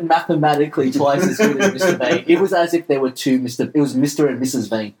 Literally and mathematically twice as good as Mr. Vane. It was as if there were two Mr. It was Mr. and Mrs.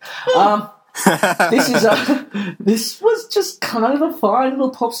 Vane. This was just kind of a fine little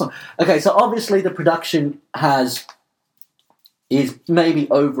pop song. Okay, so obviously the production is maybe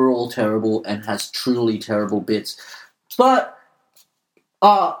overall terrible and has truly terrible bits, but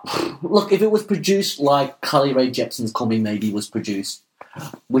look, if it was produced like Carly Rae Jepsen's Call Me Maybe was produced,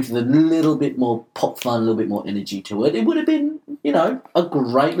 with a little bit more pop fun, a little bit more energy to it, it would have been, a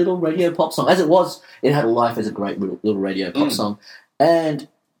great little radio pop song. As it was, it had a life as a great little radio pop song. And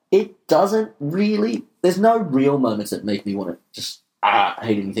it doesn't really... There's no real moments that make me want to just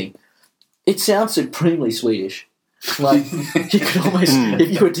hate anything. It sounds supremely Swedish. Like, you could almost...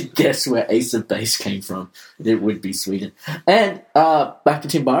 If you were to guess where Ace of Base came from, it would be Sweden. And back to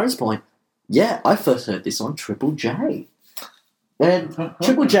Tim Byron's point, yeah, I first heard this on Triple J. And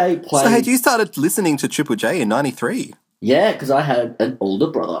Triple J played... So you started listening to Triple J in 93? Yeah, because I had an older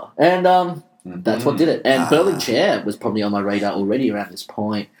brother. And that's what did it. And Berlin Chair was probably on my radar already around this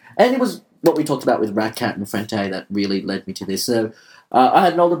point. And it was what we talked about with Rat Cat and Frente that really led me to this. So I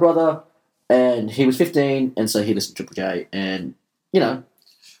had an older brother, and he was 15, and so he listened to Triple J. And,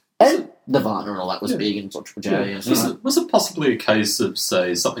 and Nirvana and all that was big, and saw Triple J. Yeah. And Was it possibly a case of,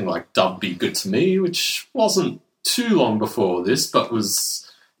 say, something like Dub Be Good To Me, which wasn't too long before this, but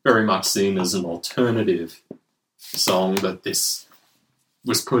was very much seen as an alternative song, that this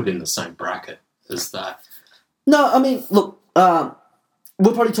was put in the same bracket as that? No, I mean, look, we'll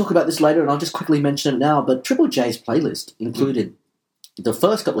probably talk about this later, and I'll just quickly mention it now, but Triple J's playlist included the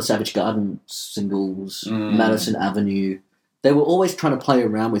first couple of Savage Garden singles, Madison Avenue. They were always trying to play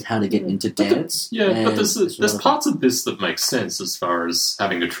around with how to get into dance. But there's parts of this that make sense as far as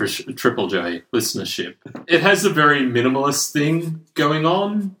having a Triple J listenership. It has a very minimalist thing going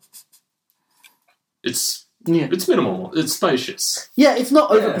on. It's minimal. It's spacious. Yeah, it's not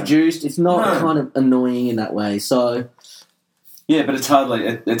overproduced. It's not kind of annoying in that way. So yeah, but it's hardly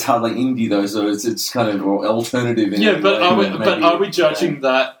indie though. So it's kind of alternative. In but are we judging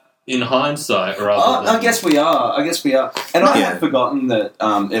that in hindsight, rather than... I guess we are. And I had forgotten that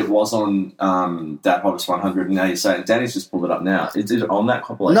it was on Dat Hobbs 100, and now you say it. Danny's just pulled it up now. Is it on that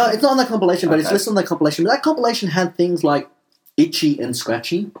compilation? No, it's not on that compilation, but it's listed on that compilation. But that compilation had things like Itchy and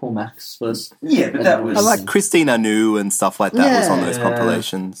Scratchy. Paul Max was... Yeah, but that was... I like Christina Nu and stuff like that was on those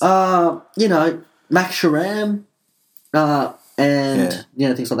compilations. Max Sharam, and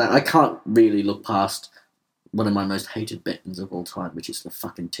things like that. I can't really look past one of my most hated bands of all time, which is the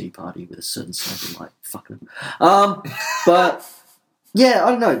fucking Tea Party with a certain something like fucking. But yeah, I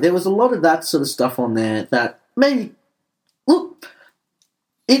don't know. There was a lot of that sort of stuff on there that maybe look.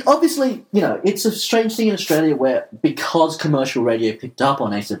 It obviously, it's a strange thing in Australia where because commercial radio picked up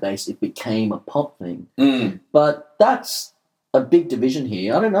on Ace of Base, it became a pop thing. But that's a big division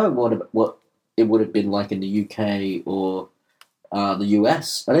here. I don't know what it would have been like in the UK or the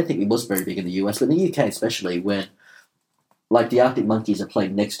US. I don't think it was very big in the US, but in the UK especially, when like the Arctic Monkeys are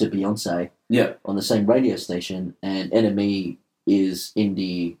played next to Beyonce on the same radio station, and NME is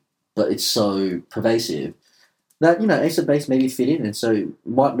indie, but it's so pervasive that, Ace of Base maybe fit in, and so it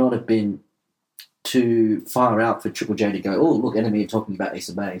might not have been to fire out for Triple J to go, oh, look, Enemy are talking about Ace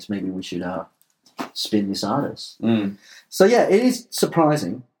of Base. Maybe we should spin this artist. Mm. So, yeah, it is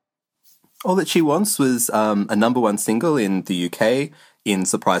surprising. All That She Wants was a number one single in the UK, in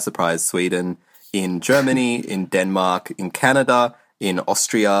surprise, surprise, Sweden, in Germany, in Denmark, in Canada, in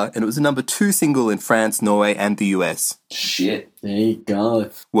Austria, and it was a number 2 single in France, Norway, and the US. Shit. There you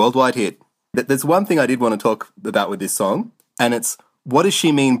go. Worldwide hit. There's one thing I did want to talk about with this song, and it's, what does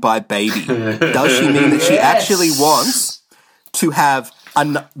she mean by baby? Does she mean that she actually wants to have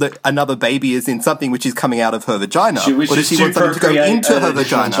another baby, as in something which is coming out of her vagina? Or does she want something to go into her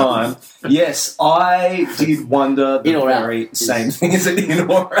vagina? Time. Yes, I did wonder the very same thing. Is it in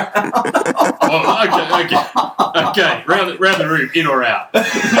or out? Oh, okay. Round the room, in or out?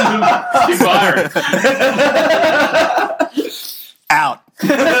 Keep firing. Out.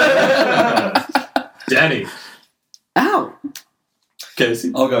 Danny. Out.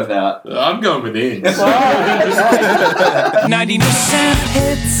 Casey. I'll go with out. I'm going with in. 90%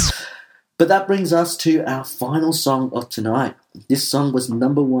 hits. But that brings us to our final song of tonight. This song was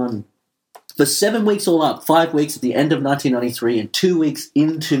number 1 for 7 weeks all up, 5 weeks at the end of 1993 and 2 weeks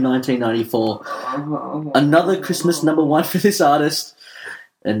into 1994. Another Christmas number 1 for this artist.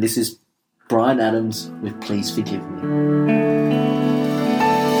 And this is Bryan Adams with Please Forgive Me.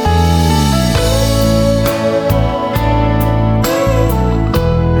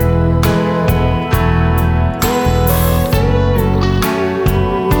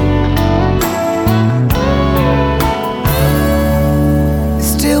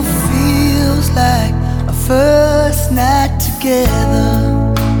 First night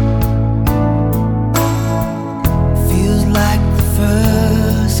together feels like the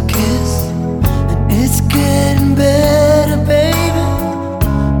first kiss, and it's getting better, baby.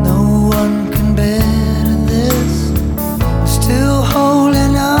 No one can better this. I'm still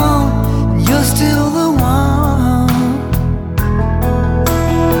holding on, and you're still the one.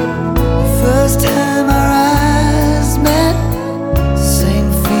 The first time our eyes met,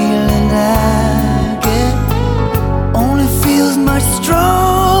 same feeling feels much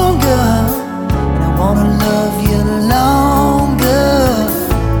stronger, and I wanna love you longer.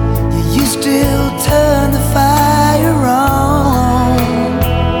 You still turn the fire on.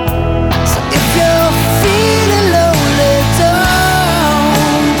 So if you're feeling lonely,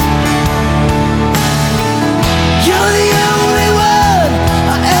 don't. You're the only one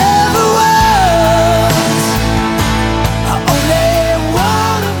I ever was. I only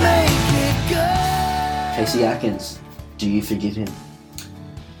wanna make it good. Casey Atkins. Do you forgive him?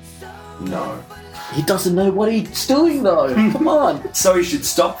 No. He doesn't know what he's doing, though. Come on. So he should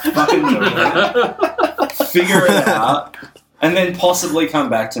stop fucking doing it, figure it out, and then possibly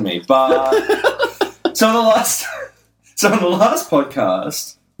come back to me. But so in the last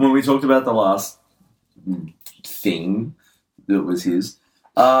podcast, when we talked about the last thing that was his,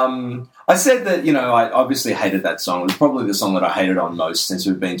 I said that, I obviously hated that song. It was probably the song that I hated on most since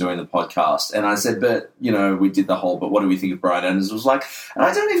we've been doing the podcast. And I said, but, we did the whole, but what do we think of Bryan Adams? It was like, and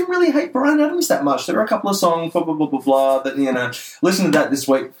I don't even really hate Bryan Adams that much. There are a couple of songs, blah, blah, blah, blah, blah, that, listen to that this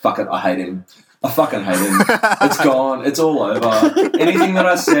week. Fuck it, I hate him. I fucking hate him. It's gone. It's all over. Anything that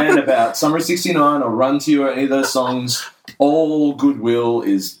I said about Summer of 69 or Run to You or any of those songs, all goodwill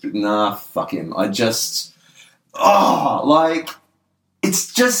is, nah, fuck him. I just,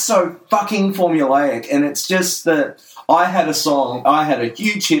 it's just so fucking formulaic, and it's just that I had a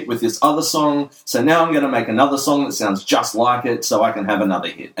huge hit with this other song, so now I'm going to make another song that sounds just like it so I can have another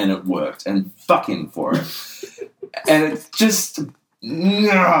hit, and it worked, and fuck him for it. And it's just,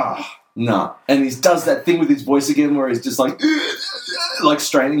 nah. And he does that thing with his voice again where he's just like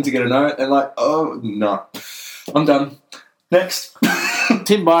straining to get a note, and oh, no. I'm done. Next.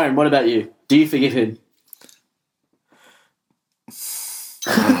 Tim Byron, what about you? Do you forgive him?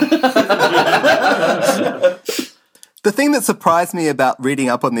 The thing that surprised me about reading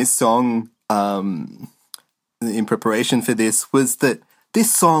up on this song in preparation for this was that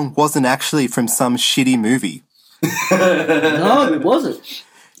this song wasn't actually from some shitty movie. No, it wasn't.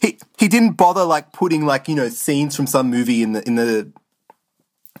 He didn't bother putting scenes from some movie in the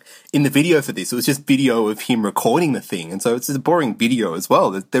video for this. It was just video of him recording the thing, and so it's a boring video as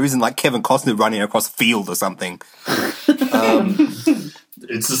well. There isn't Kevin Costner running across a field or something.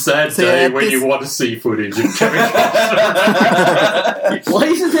 It's a sad day when you want to see footage of Kevin Costner. Why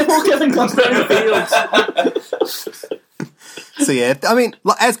isn't there more Kevin Costner in the fields? So yeah, I mean,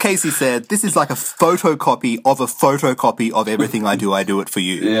 as Casey said, this is like a photocopy of everything I do it for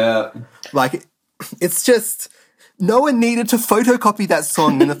you. Yeah. It's just, no one needed to photocopy that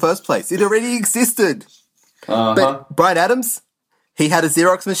song in the first place. It already existed. Uh-huh. But Bryan Adams, He had a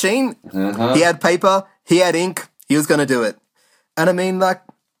Xerox machine. Uh-huh. He had paper. He had ink. He was going to do it. And I mean, like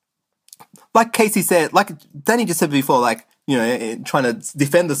Casey said, like Danny just said before, like, you know, trying to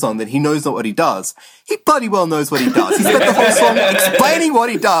defend the song that he knows not what he does. He bloody well knows what he does. He spent the whole song explaining what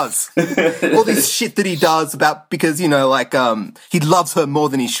he does. All this shit that he does about, because, you know, like, he loves her more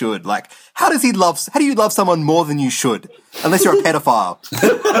than he should. Like, how do you love someone more than you should? Unless you're a pedophile.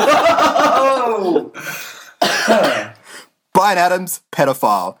 Bryan Adams,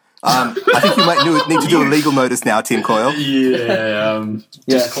 pedophile. I think you might need to do a legal notice now, Tim Coyle. Yeah,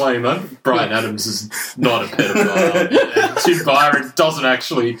 disclaimer, Bryan Adams is not a pedophile. And Tim Byron doesn't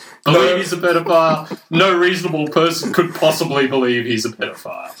actually believe he's a pedophile. No reasonable person could possibly believe he's a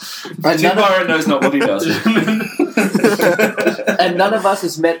pedophile. Tim Byron knows not what he does. And none of us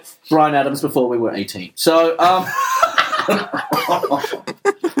has met Bryan Adams before we were 18. So,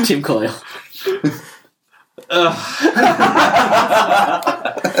 Tim Coyle.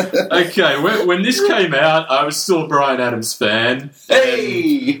 Okay, when this came out, I was still a Bryan Adams fan.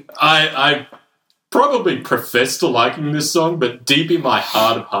 Hey! I probably professed to liking this song, but deep in my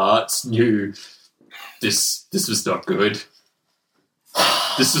heart of hearts knew this was not good.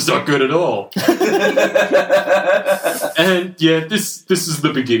 This was not good at all. And yeah, this is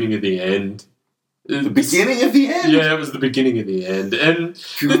the beginning of the end. The beginning of the end? Yeah, it was the beginning of the end. And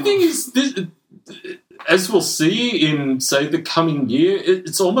the thing is, as we'll see in, say, the coming year,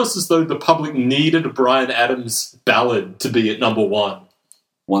 it's almost as though the public needed a Bryan Adams ballad to be at number one.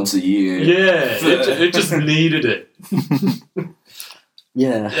 Once a year. Yeah, it just needed it.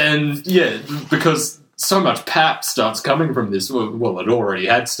 Yeah. And, yeah, because so much pap starts coming from this. Well, it already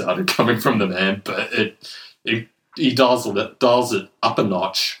had started coming from the man, but he dials it up a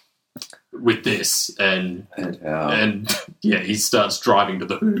notch with this, and yeah, he starts driving to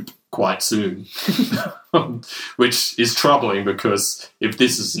the hoop quite soon, which is troubling, because if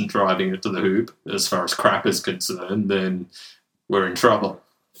this isn't driving it to the hoop as far as crap is concerned, then we're in trouble.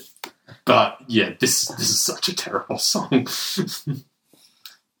 But yeah, this is such a terrible song.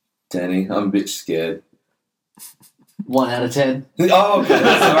 Danny, I'm a bit scared. 1 out of 10. Oh, okay.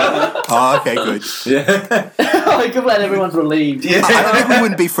 That's all right. Oh, okay, good. Yeah. I'm glad everyone's relieved. Yeah. I think we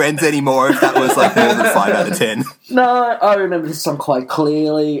wouldn't be friends anymore if that was like more than 5 out of 10. No, I remember this song quite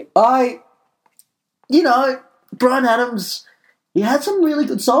clearly. Bryan Adams, he had some really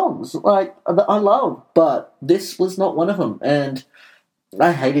good songs, like, I love, but this was not one of them, and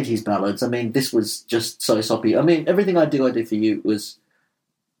I hated his ballads. I mean, this was just so soppy. I mean, Everything I Do For You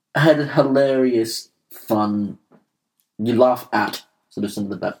had a hilarious, fun, you laugh at sort of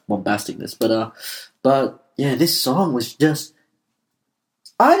some of the bombasticness, but yeah, this song was just,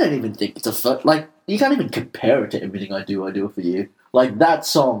 I don't even think it's you can't even compare it to Everything I Do For You. Like, that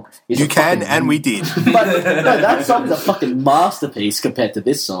song is You can, and we did. But no, that song is a fucking masterpiece compared to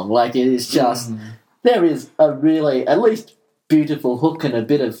this song. Like, it is just, there is a really, at least, beautiful hook and a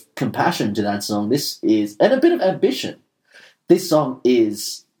bit of compassion to that song. And a bit of ambition. This song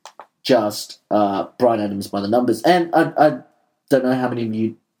is just Bryan Adams by the numbers. And I don't know how many of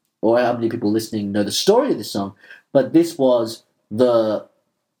you, or how many people listening know the story of this song, but this was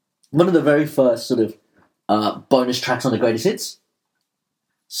one of the very first sort of bonus tracks on the Greatest Hits.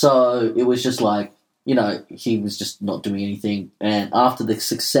 So it was just like, he was just not doing anything. And after the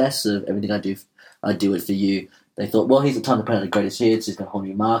success of Everything I Do It For You, they thought, well, here's the time to put out the Greatest Hits. He's got a whole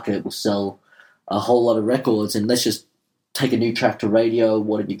new market. We'll sell a whole lot of records, and let's just take a new track to radio.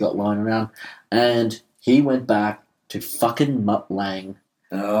 What have you got lying around? And he went back to fucking Mutt Lange.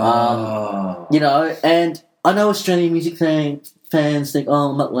 Oh. And I know Australian music fans think,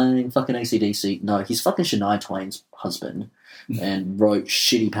 oh, Mutt Lange, fucking AC/DC. No, he's fucking Shania Twain's husband and wrote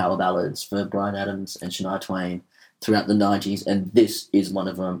shitty power ballads for Bryan Adams and Shania Twain throughout the 90s, and this is one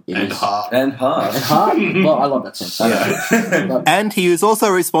of them. Hard. And hard. Well, I love that song. Yeah. And he is also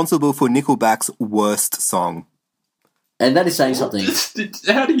responsible for Nickelback's worst song. And that is saying something.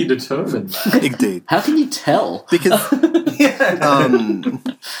 How do you determine that? Indeed. How can you tell Because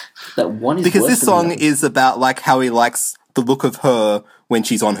that one is because worse this than song the other? is about like how he likes the look of her when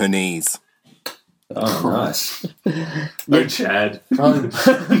she's on her knees. Oh, nice. Oh, Chad. Mutt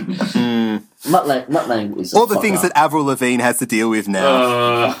Lange is All the things that Avril Lavigne has to deal with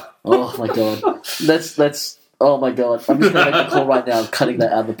now. Oh my god. Let's. Oh my god. I'm just going to make a call right now of cutting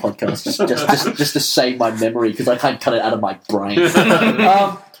that out of the podcast just to save my memory, because I can't cut it out of my brain.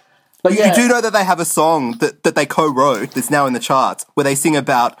 But yeah. You do know that they have a song that they co-wrote that's now in the charts where they sing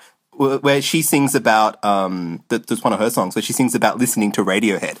about, where she sings about, that's one of her songs, where she sings about listening to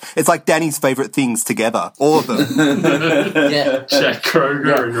Radiohead. It's like Danny's favourite things together, all of them. Yeah. Chad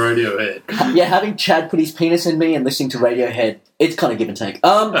Kroger and Radiohead. Yeah, having Chad put his penis in me and listening to Radiohead It's kind of give and take.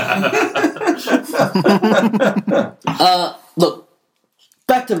 Look,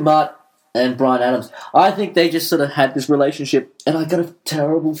 back to Mutt and Bryan Adams. I think they just sort of had this relationship, and I got a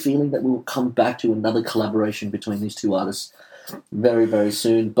terrible feeling that we'll come back to another collaboration between these two artists very, very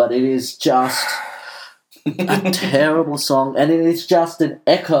soon. But it is just a terrible song, and it is just an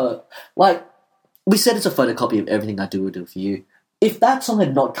echo. Like, we said it's a photocopy of Everything I Do Will Do For You. If that song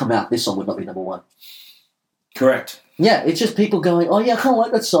had not come out, this song would not be number one. Correct. Yeah, it's just people going, oh yeah, I kind of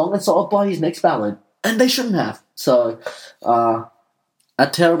like that song, and so I'll buy his next ballad. And they shouldn't have. So, a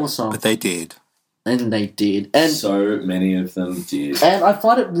terrible song. But they did. And they did. And So many of them did. And I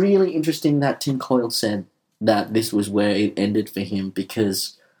find it really interesting that Tim Coyle said that this was where it ended for him,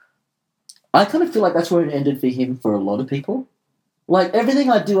 because I kind of feel like that's where it ended for him for a lot of people. Like, Everything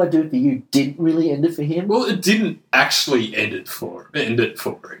I Do For You didn't really end it for him. Well, it didn't actually end it for him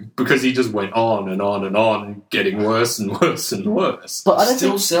because he just went on and on and on, getting worse and worse and worse. But I don't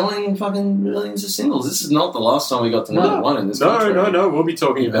Still think... selling fucking millions of singles. This is not the last time we got to number one in this country. No. We'll be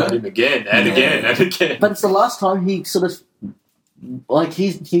talking about him again and again and again. But it's the last time he sort of... Like,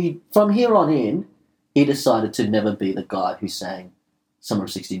 he from here on in, he decided to never be the guy who sang Summer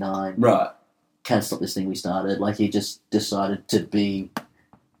of 69. Right. Can't Stop This Thing We Started. Like, he just decided to be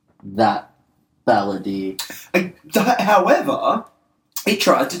that ballady. However, he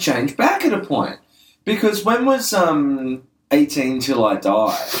tried to change back at a point. Because when was 18 Till I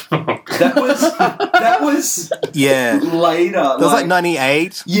Die? That was Yeah. later. That was like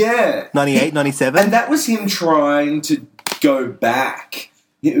 98, Yeah. 98, 97. And that was him trying to go back.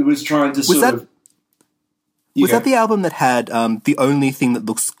 It was trying to sort of... Was that the album that had The Only Thing That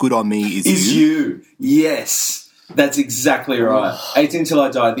Looks Good on Me Is You? Yes. That's exactly right. 18 Till I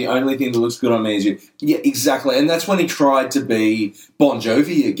Die, the only thing that looks good on me is you. Yeah, exactly. And that's when he tried to be Bon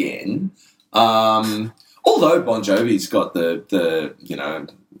Jovi again. Although Bon Jovi's got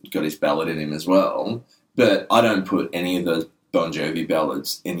got his ballad in him as well. But I don't put any of those Bon Jovi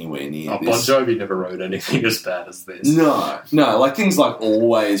ballads anywhere near this. Bon Jovi never wrote anything as bad as this. No, like things like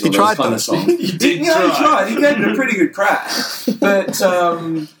Always or He those tried kind though. of songs. He did He try. tried. He gave it a pretty good crack, but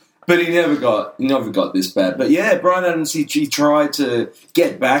he never got this bad. But yeah, Bryan Adams, he tried to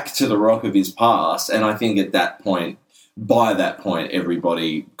get back to the rock of his past, and I think by that point,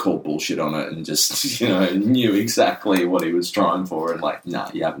 everybody called bullshit on it and just knew exactly what he was trying for, and like,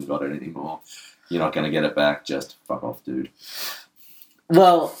 nah, you haven't got it anymore. You're not going to get it back. Just fuck off, dude.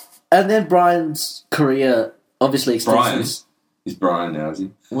 Well, and then Brian's career obviously extends. He's Brian now, is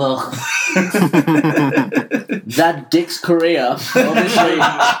he? Well, that dick's career obviously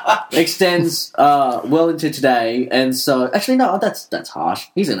extends well into today, and so actually no, that's harsh.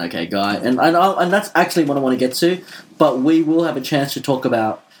 He's an okay guy, and that's actually what I want to get to. But we will have a chance to talk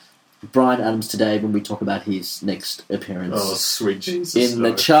about Bryan Adams today when we talk about his next appearance. Oh, sweet Jesus. In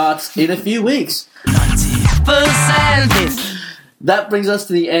the charts in a few weeks. 90%. That brings us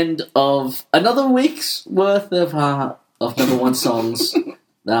to the end of another week's worth of number one songs in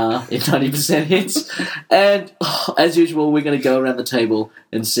 90% hits. And as usual, we're going to go around the table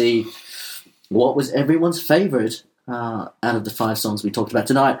and see what was everyone's favourite out of the 5 songs we talked about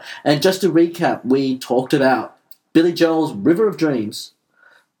tonight. And just to recap, we talked about Billy Joel's River of Dreams,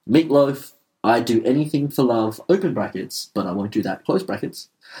 Meatloaf, I'd Do Anything for Love, open brackets, but I won't do that, close brackets.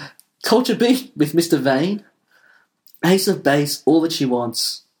 Culture Beat with Mr. Vane, Ace of Base, All That She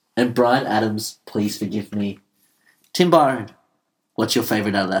Wants, and Bryan Adams, Please Forgive Me. Tim Byron, what's your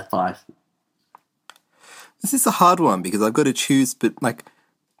favourite out of that 5? This is a hard one because I've got to choose, but like,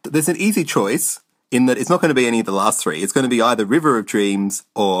 there's an easy choice in that it's not going to be any of the last 3. It's going to be either River of Dreams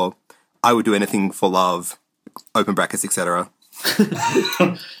or I Would Do Anything for Love, open brackets, etc.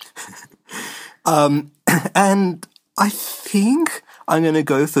 And I think I'm going to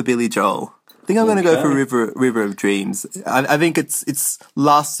go for Billy Joel. I think I'm going to go for River of Dreams. I think it's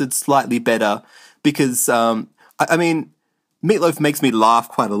lasted slightly better because, I mean, Meatloaf makes me laugh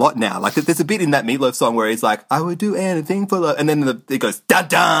quite a lot now. Like, there's a bit in that Meatloaf song where he's like, I would do anything for love. And then it goes,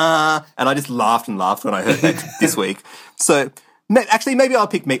 da-da! And I just laughed and laughed when I heard that this week. So, actually, maybe I'll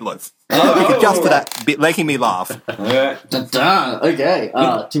pick Meatloaf. Just for that bit, making me laugh. Okay,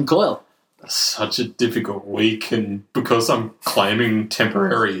 Tim Coyle. Such a difficult week, and because I'm claiming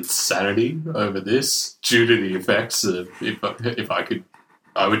temporary insanity over this due to the effects of if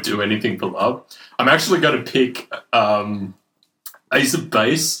I would do anything for love, I'm actually going to pick Ace of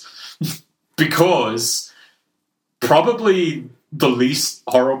Base because probably the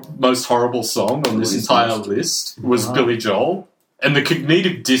most horrible song on this entire list was Billy Joel. And the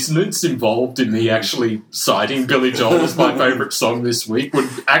cognitive dissonance involved in me actually citing Billy Joel as my favourite song this week would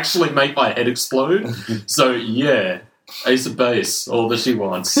actually make my head explode. So, yeah, Ace of Base, all that she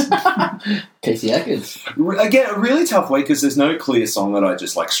wants. Casey Atkins. Again, a really tough week because there's no clear song that I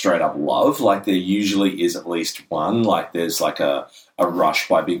just like straight up love. Like there usually is at least one. Like there's like a Rush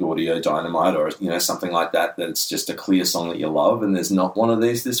by Big Audio Dynamite or something like that. That's just a clear song that you love, and there's not one of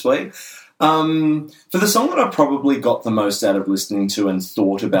these this week. For the song that I probably got the most out of listening to and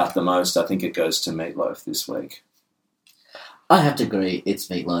thought about the most, I think it goes to Meatloaf this week. I have to agree, it's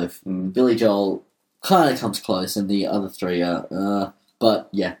Meatloaf. Billy Joel kind of comes close, and the other three are. But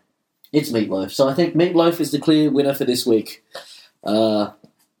yeah, it's Meatloaf. So I think Meatloaf is the clear winner for this week.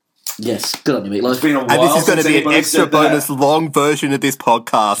 Yes, good on you, Meatloaf. It's been a while. And this is going to since be an anybody extra said that. bonus long version of this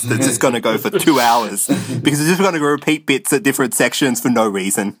podcast that's just going to go for 2 hours because it's just going to repeat bits at different sections for no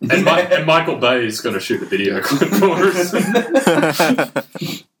reason. And Michael Bay is going to shoot a video clip for us.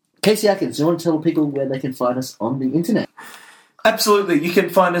 Casey Atkins, do you want to tell people where they can find us on the internet? Absolutely. You can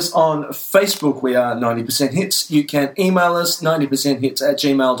find us on Facebook. We are 90% Hits. You can email us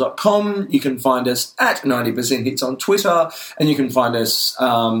 90percenthits@gmail.com. You can find us at 90% Hits on Twitter. And you can find us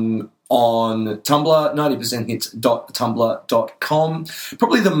on Tumblr, 90percenthits.tumblr.com.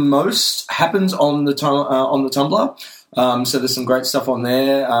 Probably the most happens on the Tumblr. So there's some great stuff on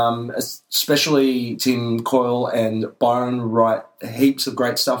there, especially Tim Coyle and Byron write heaps of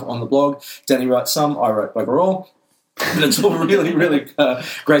great stuff on the blog. Danny writes some, I wrote bugger all. But it's all really, really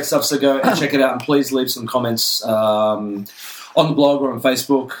great stuff. So go and check it out, and please leave some comments on the blog or on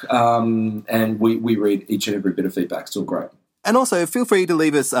Facebook. And we read each and every bit of feedback. It's all great. And also, feel free to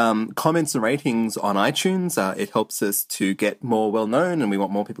leave us comments and ratings on iTunes. It helps us to get more well-known, and we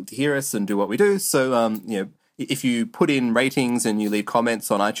want more people to hear us and do what we do. So, if you put in ratings and you leave comments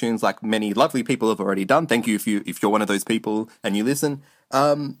on iTunes, like many lovely people have already done, thank you if you're one of those people and you listen.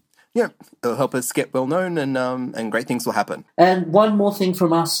 It'll help us get well known, and great things will happen. And one more thing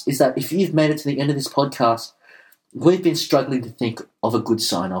from us is that if you've made it to the end of this podcast, we've been struggling to think of a good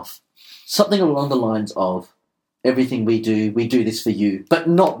sign-off. Something along the lines of, everything we do this for you, but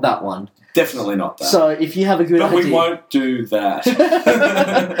not that one. Definitely not that. So if you have a good but idea... we won't do that.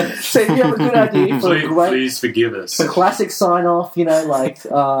 So if you have a good idea for a great... Please forgive us. A classic sign-off, like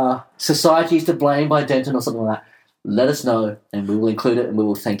Society is to Blame by Denton or something like that, let us know, and we will include it, and we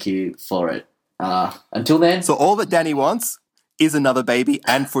will thank you for it. Until then... So all that Danny wants is another baby,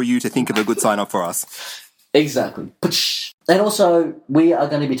 and for you to think of a good sign-off for us. Exactly. And also, we are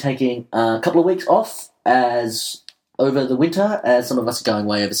going to be taking a couple of weeks off over the winter, as some of us are going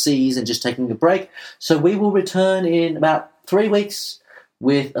way overseas and just taking a break. So we will return in about 3 weeks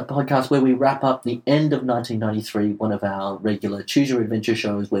with a podcast where we wrap up the end of 1993, one of our regular Choose Your Adventure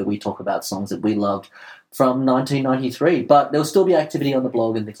shows where we talk about songs that we loved from 1993. But there'll still be activity on the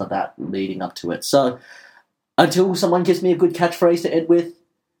blog and things like that leading up to it. So until someone gives me a good catchphrase to end with,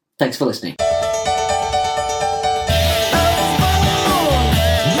 thanks for listening.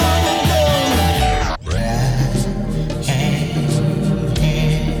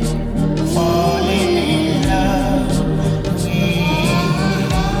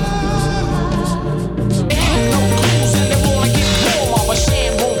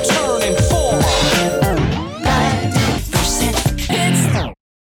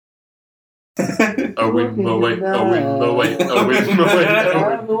 Oh wait. I'm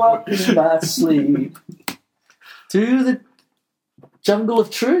walking in my sleep through the jungle of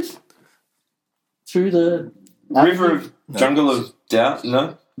truth, through the River of Jungle of Doubt?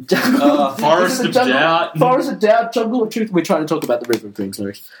 No? Forest of Doubt. Forest of Doubt, Jungle of Truth. We're trying to talk about the River of Dreams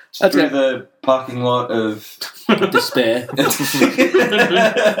lyrics. Through the parking lot of Despair. Through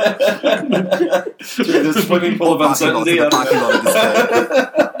the swimming pool of uncertainty. The parking lot of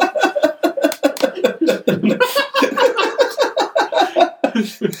despair.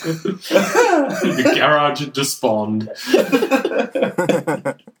 The garage at Despond.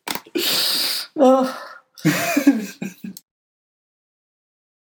 Oh.